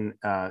spoken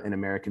in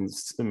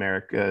America's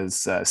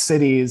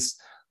cities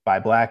by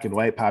Black and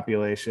white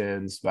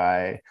populations,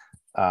 by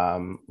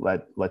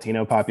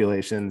Latino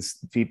populations.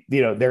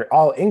 They're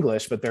all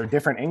English, but they're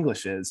different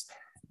Englishes.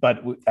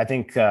 but I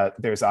think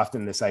there's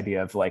often this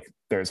idea of like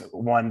there's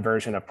one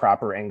version of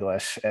proper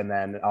English, and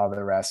then all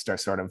the rest are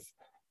sort of,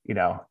 you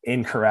know,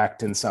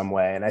 incorrect in some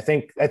way. And I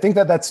think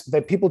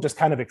that people just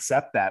kind of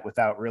accept that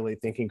without really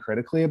thinking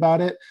critically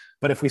about it.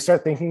 But if we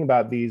start thinking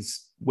about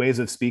these ways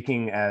of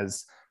speaking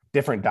as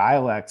different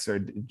dialects or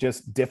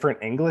just different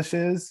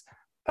Englishes,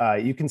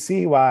 you can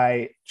see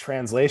why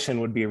translation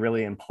would be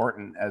really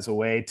important as a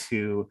way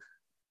to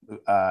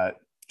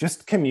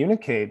just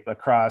communicate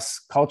across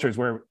cultures,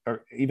 or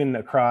even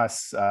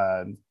across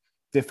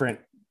different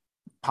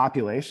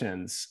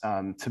populations,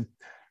 to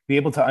be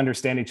able to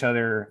understand each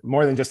other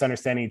more than just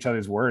understanding each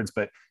other's words,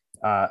 but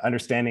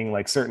understanding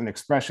like certain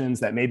expressions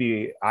that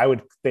maybe I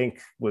would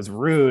think was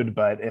rude,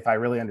 but if I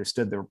really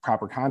understood the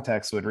proper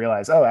context, would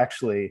realize, oh,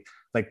 actually,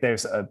 like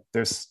there's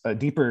a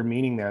deeper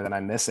meaning there that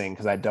I'm missing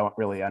because I don't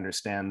really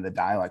understand the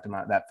dialect. I'm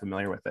not that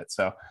familiar with it.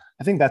 So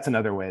I think that's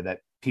another way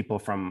that people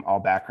from all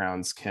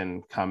backgrounds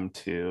can come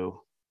to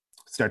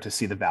start to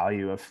see the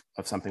value of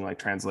something like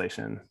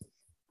translation.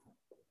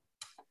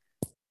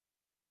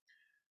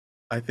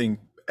 I think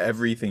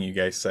everything you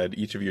guys said,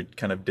 each of your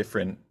kind of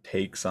different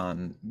takes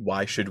on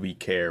why should we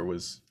care,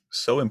 was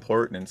so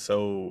important and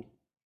so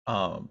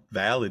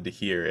valid to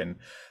hear. And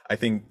I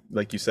think,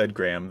 like you said,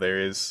 Graham, there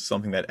is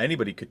something that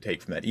anybody could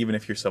take from that, even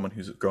if you're someone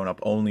who's grown up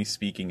only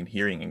speaking and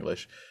hearing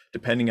English.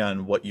 Depending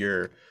on what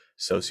your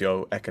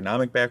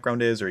socioeconomic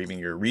background is, or even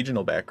your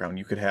regional background,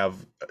 you could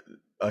have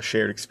a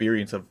shared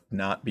experience of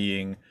not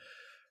being,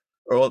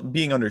 or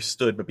being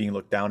understood, but being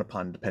looked down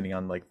upon, depending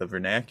on like the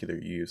vernacular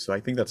you use. So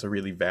I think that's a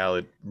really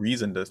valid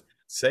reason to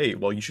say,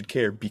 well, you should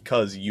care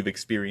because you've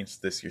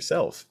experienced this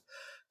yourself.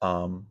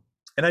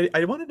 And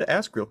I wanted to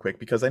ask real quick,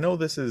 because I know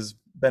this has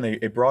been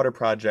a broader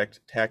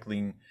project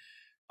tackling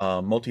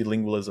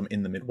multilingualism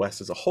in the Midwest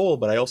as a whole,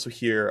 but I also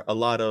hear a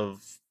lot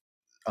of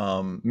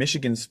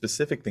Michigan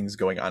specific things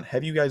going on.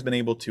 Have you guys been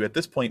able to, at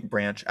this point,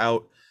 branch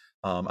out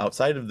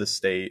outside of the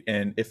state?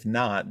 And if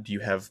not, do you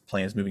have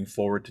plans moving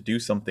forward to do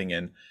something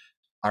in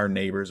our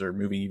neighbors, or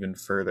moving even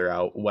further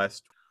out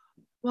west?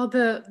 Well,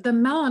 the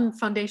Mellon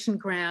Foundation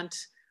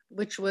grant,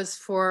 which was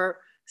for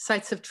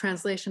sites of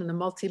translation in the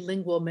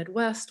multilingual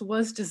Midwest,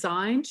 was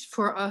designed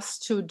for us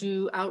to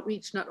do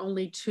outreach not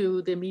only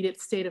to the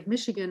immediate state of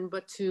Michigan,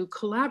 but to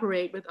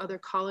collaborate with other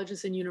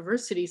colleges and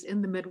universities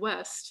in the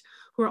Midwest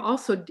who are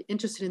also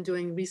interested in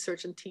doing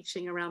research and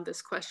teaching around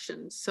this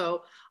question.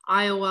 So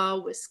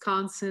Iowa,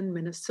 Wisconsin,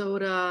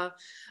 Minnesota,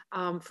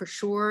 for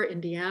sure,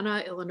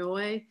 Indiana,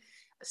 Illinois.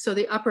 So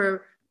the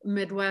upper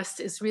Midwest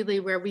is really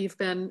where we've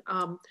been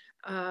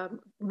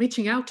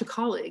reaching out to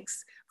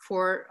colleagues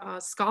for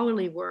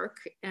scholarly work,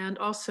 and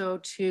also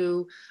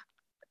to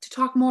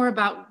talk more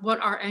about what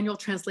our annual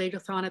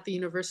Translate-a-thon at the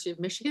University of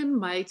Michigan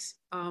might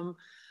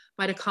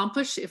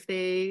accomplish if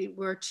they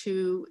were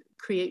to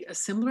create a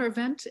similar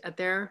event at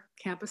their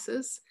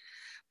campuses.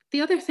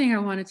 The other thing I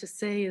wanted to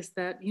say is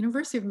that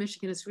University of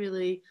Michigan is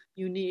really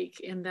unique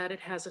in that it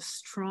has a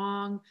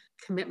strong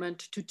commitment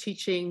to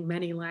teaching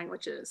many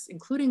languages,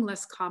 including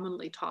less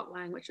commonly taught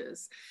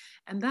languages.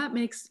 And that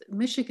makes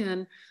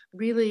Michigan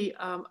really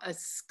a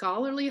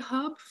scholarly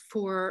hub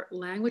for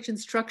language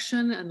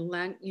instruction and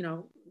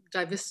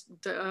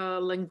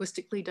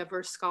linguistically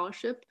diverse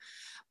scholarship.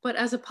 But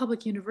as a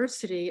public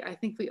university, I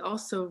think we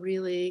also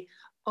really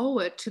owe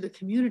it to the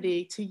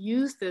community to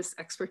use this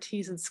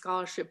expertise and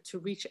scholarship to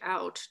reach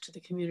out to the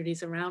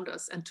communities around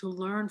us and to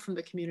learn from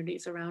the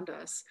communities around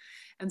us.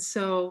 And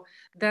so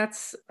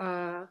that's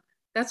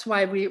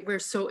why we're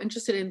so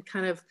interested in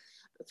kind of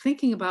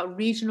thinking about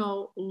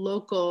regional,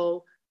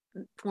 local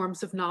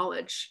forms of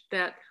knowledge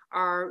that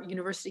our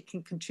university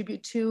can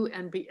contribute to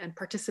and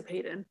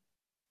participate in.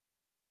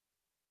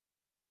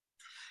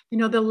 You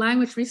know, the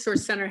Language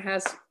Resource Center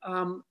has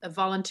a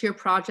volunteer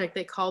project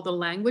they call the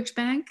Language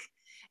Bank.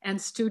 And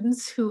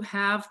students who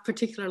have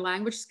particular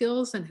language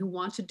skills and who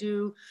want to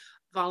do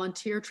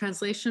volunteer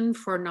translation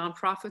for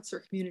nonprofits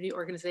or community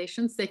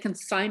organizations, they can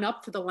sign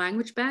up for the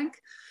Language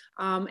Bank.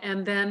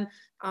 And then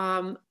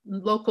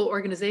local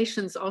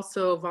organizations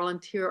also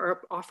volunteer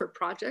or offer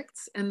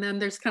projects. And then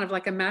there's kind of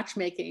like a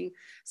matchmaking.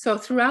 So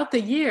throughout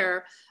the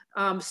year,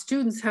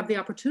 students have the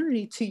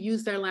opportunity to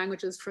use their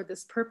languages for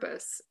this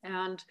purpose.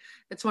 And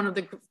it's one of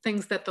the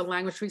things that the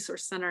Language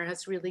Resource Center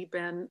has really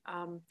been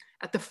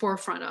at the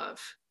forefront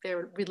of.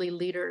 They're really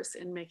leaders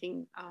in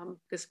making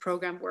this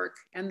program work.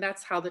 And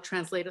that's how the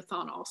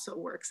Translate-a-thon also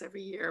works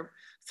every year,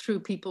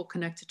 through people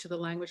connected to the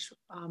Language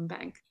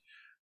Bank.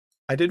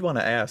 I did want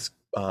to ask,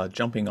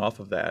 jumping off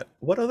of that,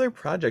 what other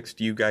projects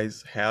do you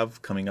guys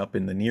have coming up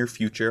in the near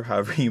future,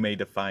 however you may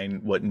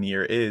define what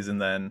near is?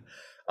 And then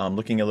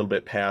looking a little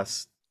bit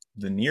past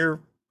the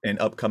near and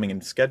upcoming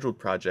and scheduled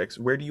projects,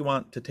 where do you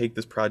want to take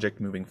this project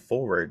moving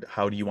forward?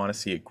 How do you want to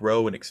see it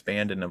grow and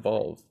expand and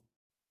evolve?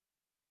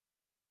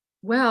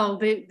 Well,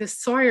 the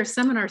Sawyer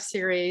Seminar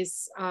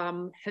Series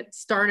had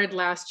started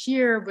last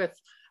year with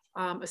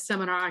a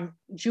seminar on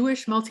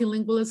Jewish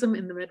multilingualism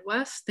in the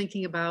Midwest,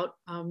 thinking about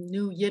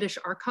new Yiddish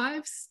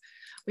archives.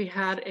 We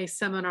had a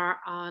seminar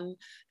on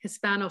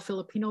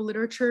Hispano-Filipino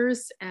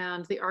literatures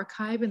and the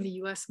archive in the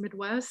US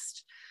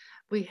Midwest.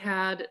 We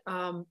had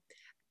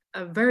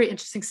a very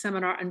interesting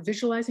seminar on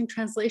visualizing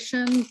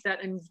translation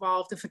that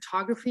involved a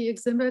photography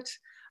exhibit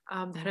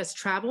that has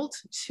traveled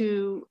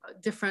to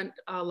different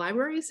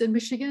libraries in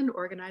Michigan,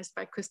 organized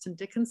by Kristen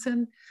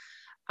Dickinson.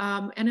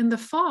 And in the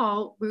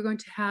fall, we're going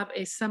to have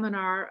a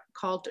seminar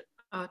called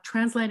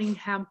Translating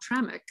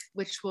Hamtramck,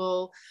 which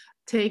will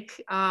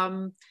take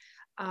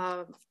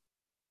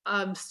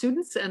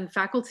students and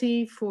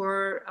faculty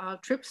for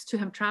trips to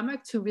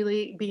Hamtramck to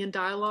really be in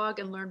dialogue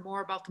and learn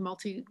more about the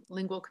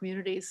multilingual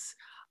communities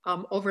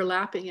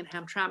overlapping in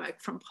Hamtramck,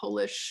 from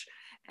Polish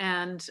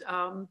and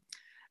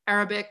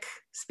Arabic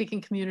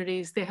speaking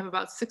communities. They have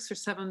about 6 or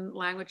 7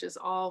 languages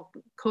all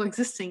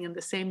coexisting in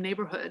the same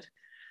neighborhood,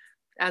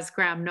 as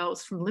Graham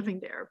knows from living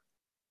there.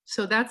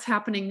 So that's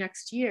happening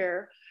next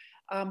year.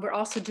 We're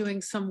also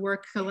doing some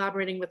work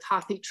collaborating with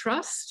Hathi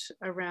Trust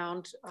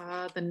around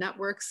the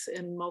networks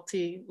in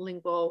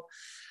multilingual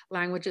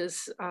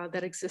languages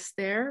that exist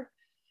there.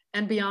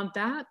 And beyond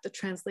that, the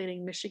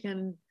Translating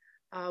Michigan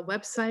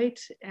website,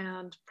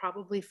 and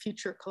probably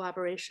future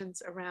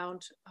collaborations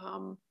around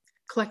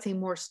collecting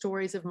more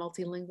stories of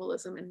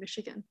multilingualism in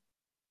Michigan.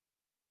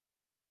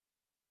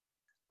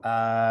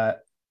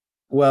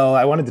 Well,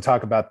 I wanted to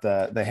talk about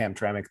the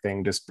Hamtramck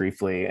thing just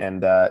briefly,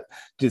 and I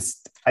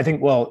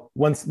think, well,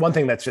 one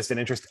thing that's just an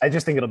interest. I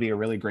just think it'll be a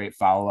really great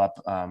follow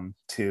up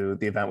to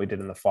the event we did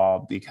in the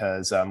fall,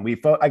 because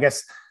I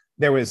guess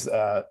there was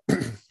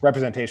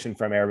representation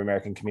from Arab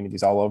American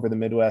communities all over the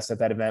Midwest at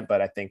that event,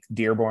 but I think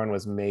Dearborn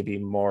was maybe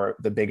more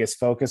the biggest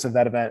focus of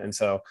that event. And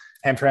so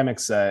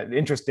Hamtramck's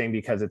interesting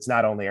because it's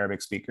not only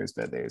Arabic speakers,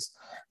 but there's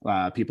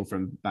people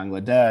from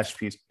Bangladesh,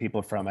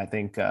 people from, I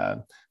think,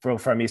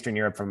 from Eastern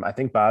Europe, from, I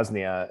think,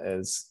 Bosnia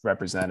is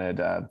represented,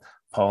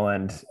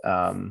 Poland.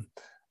 And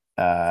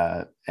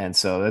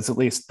so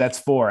that's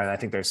 4. And I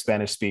think there's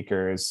Spanish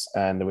speakers,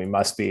 and we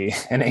must be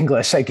in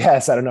English, I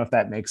guess. I don't know if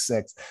that makes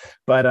 6,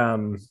 but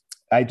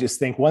I just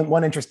think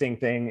one interesting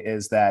thing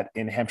is that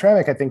in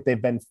Hamtramck, I think they've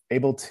been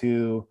able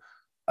to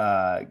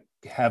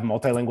have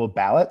multilingual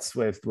ballots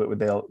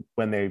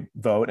when they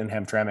vote in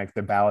Hamtramck,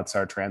 the ballots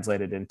are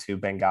translated into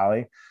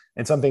Bengali.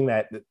 And something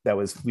that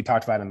we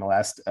talked about in the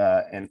last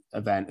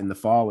event in the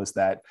fall was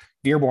that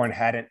Dearborn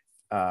hadn't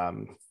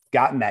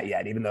gotten that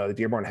yet, even though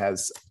Dearborn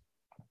has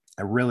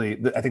I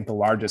think the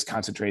largest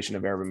concentration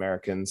of Arab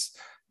Americans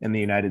in the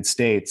United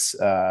States,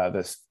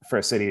 for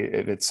a city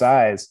of its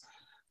size.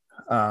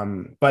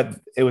 But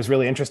it was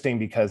really interesting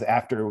because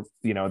after,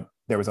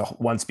 there was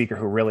one speaker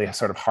who really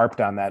sort of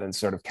harped on that and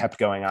sort of kept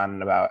going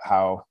on about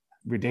how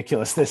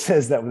ridiculous this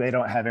is that they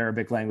don't have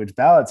Arabic language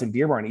ballots in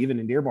Dearborn. Even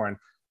in Dearborn,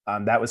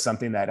 that was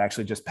something that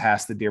actually just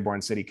passed the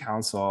Dearborn City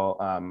Council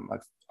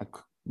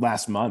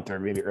last month, or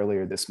maybe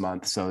earlier this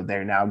month. So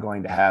they're now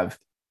going to have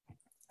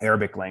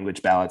Arabic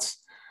language ballots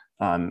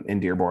in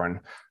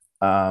Dearborn.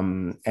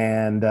 So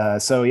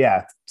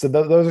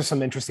those are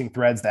some interesting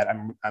threads that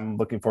I'm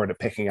looking forward to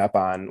picking up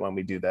on when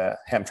we do the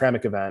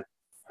Hamtramck event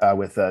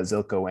with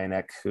Zilka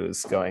Waynick,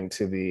 who's going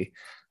to be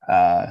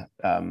the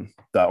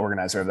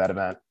organizer of that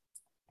event.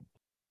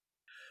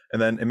 And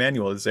then,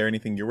 Emmanuel, is there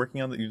anything you're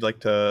working on that you'd like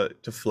to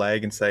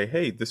flag and say,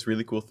 hey, this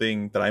really cool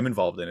thing that I'm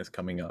involved in is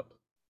coming up?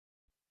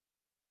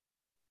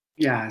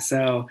 Yeah,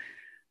 so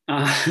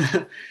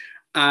I'm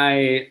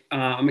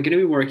going to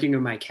be working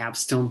on my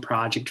capstone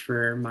project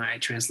for my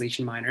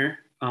translation minor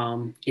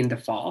in the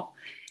fall.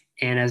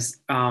 And as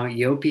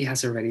Yopie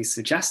has already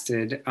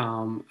suggested,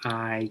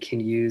 I can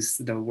use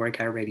the work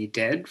I already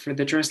did for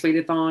the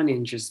Translate-a-thon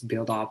and just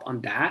build up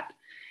on that.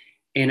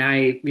 And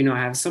I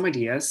have some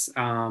ideas.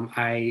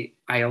 I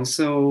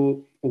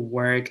also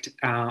worked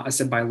as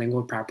a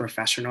bilingual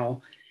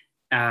paraprofessional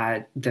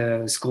at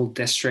the school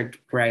district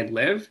where I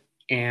live.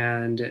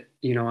 And,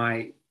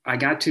 I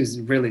got to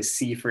really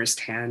see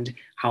firsthand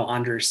how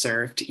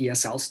underserved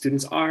ESL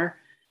students are.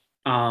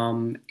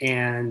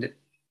 And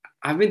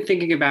I've been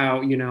thinking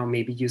about,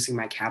 maybe using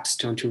my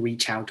capstone to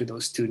reach out to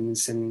those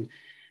students, and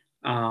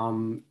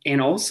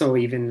also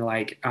even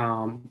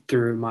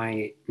through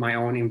my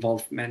own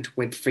involvement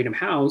with Freedom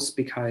House,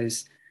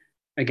 because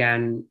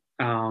again,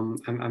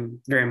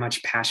 I'm very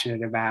much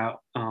passionate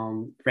about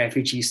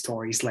refugee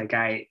stories.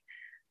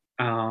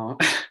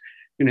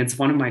 It's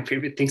one of my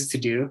favorite things to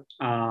do,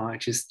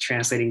 just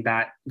translating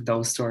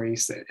those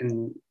stories.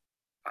 And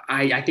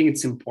I think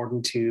it's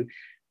important to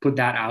put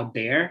that out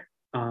there.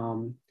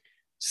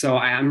 So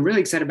I'm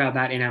really excited about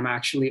that. And I'm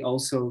actually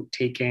also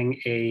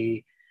taking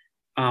a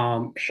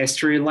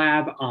history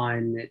lab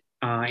on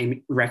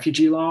in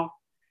refugee law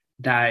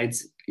that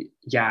it's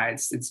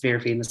very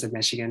famous in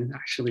Michigan.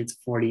 Actually, it's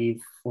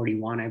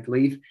 4041, I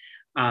believe.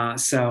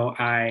 So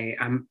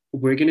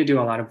we're going to do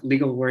a lot of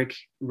legal work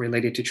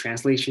related to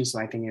translation. So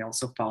I think it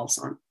also falls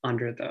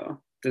under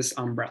this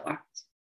umbrella.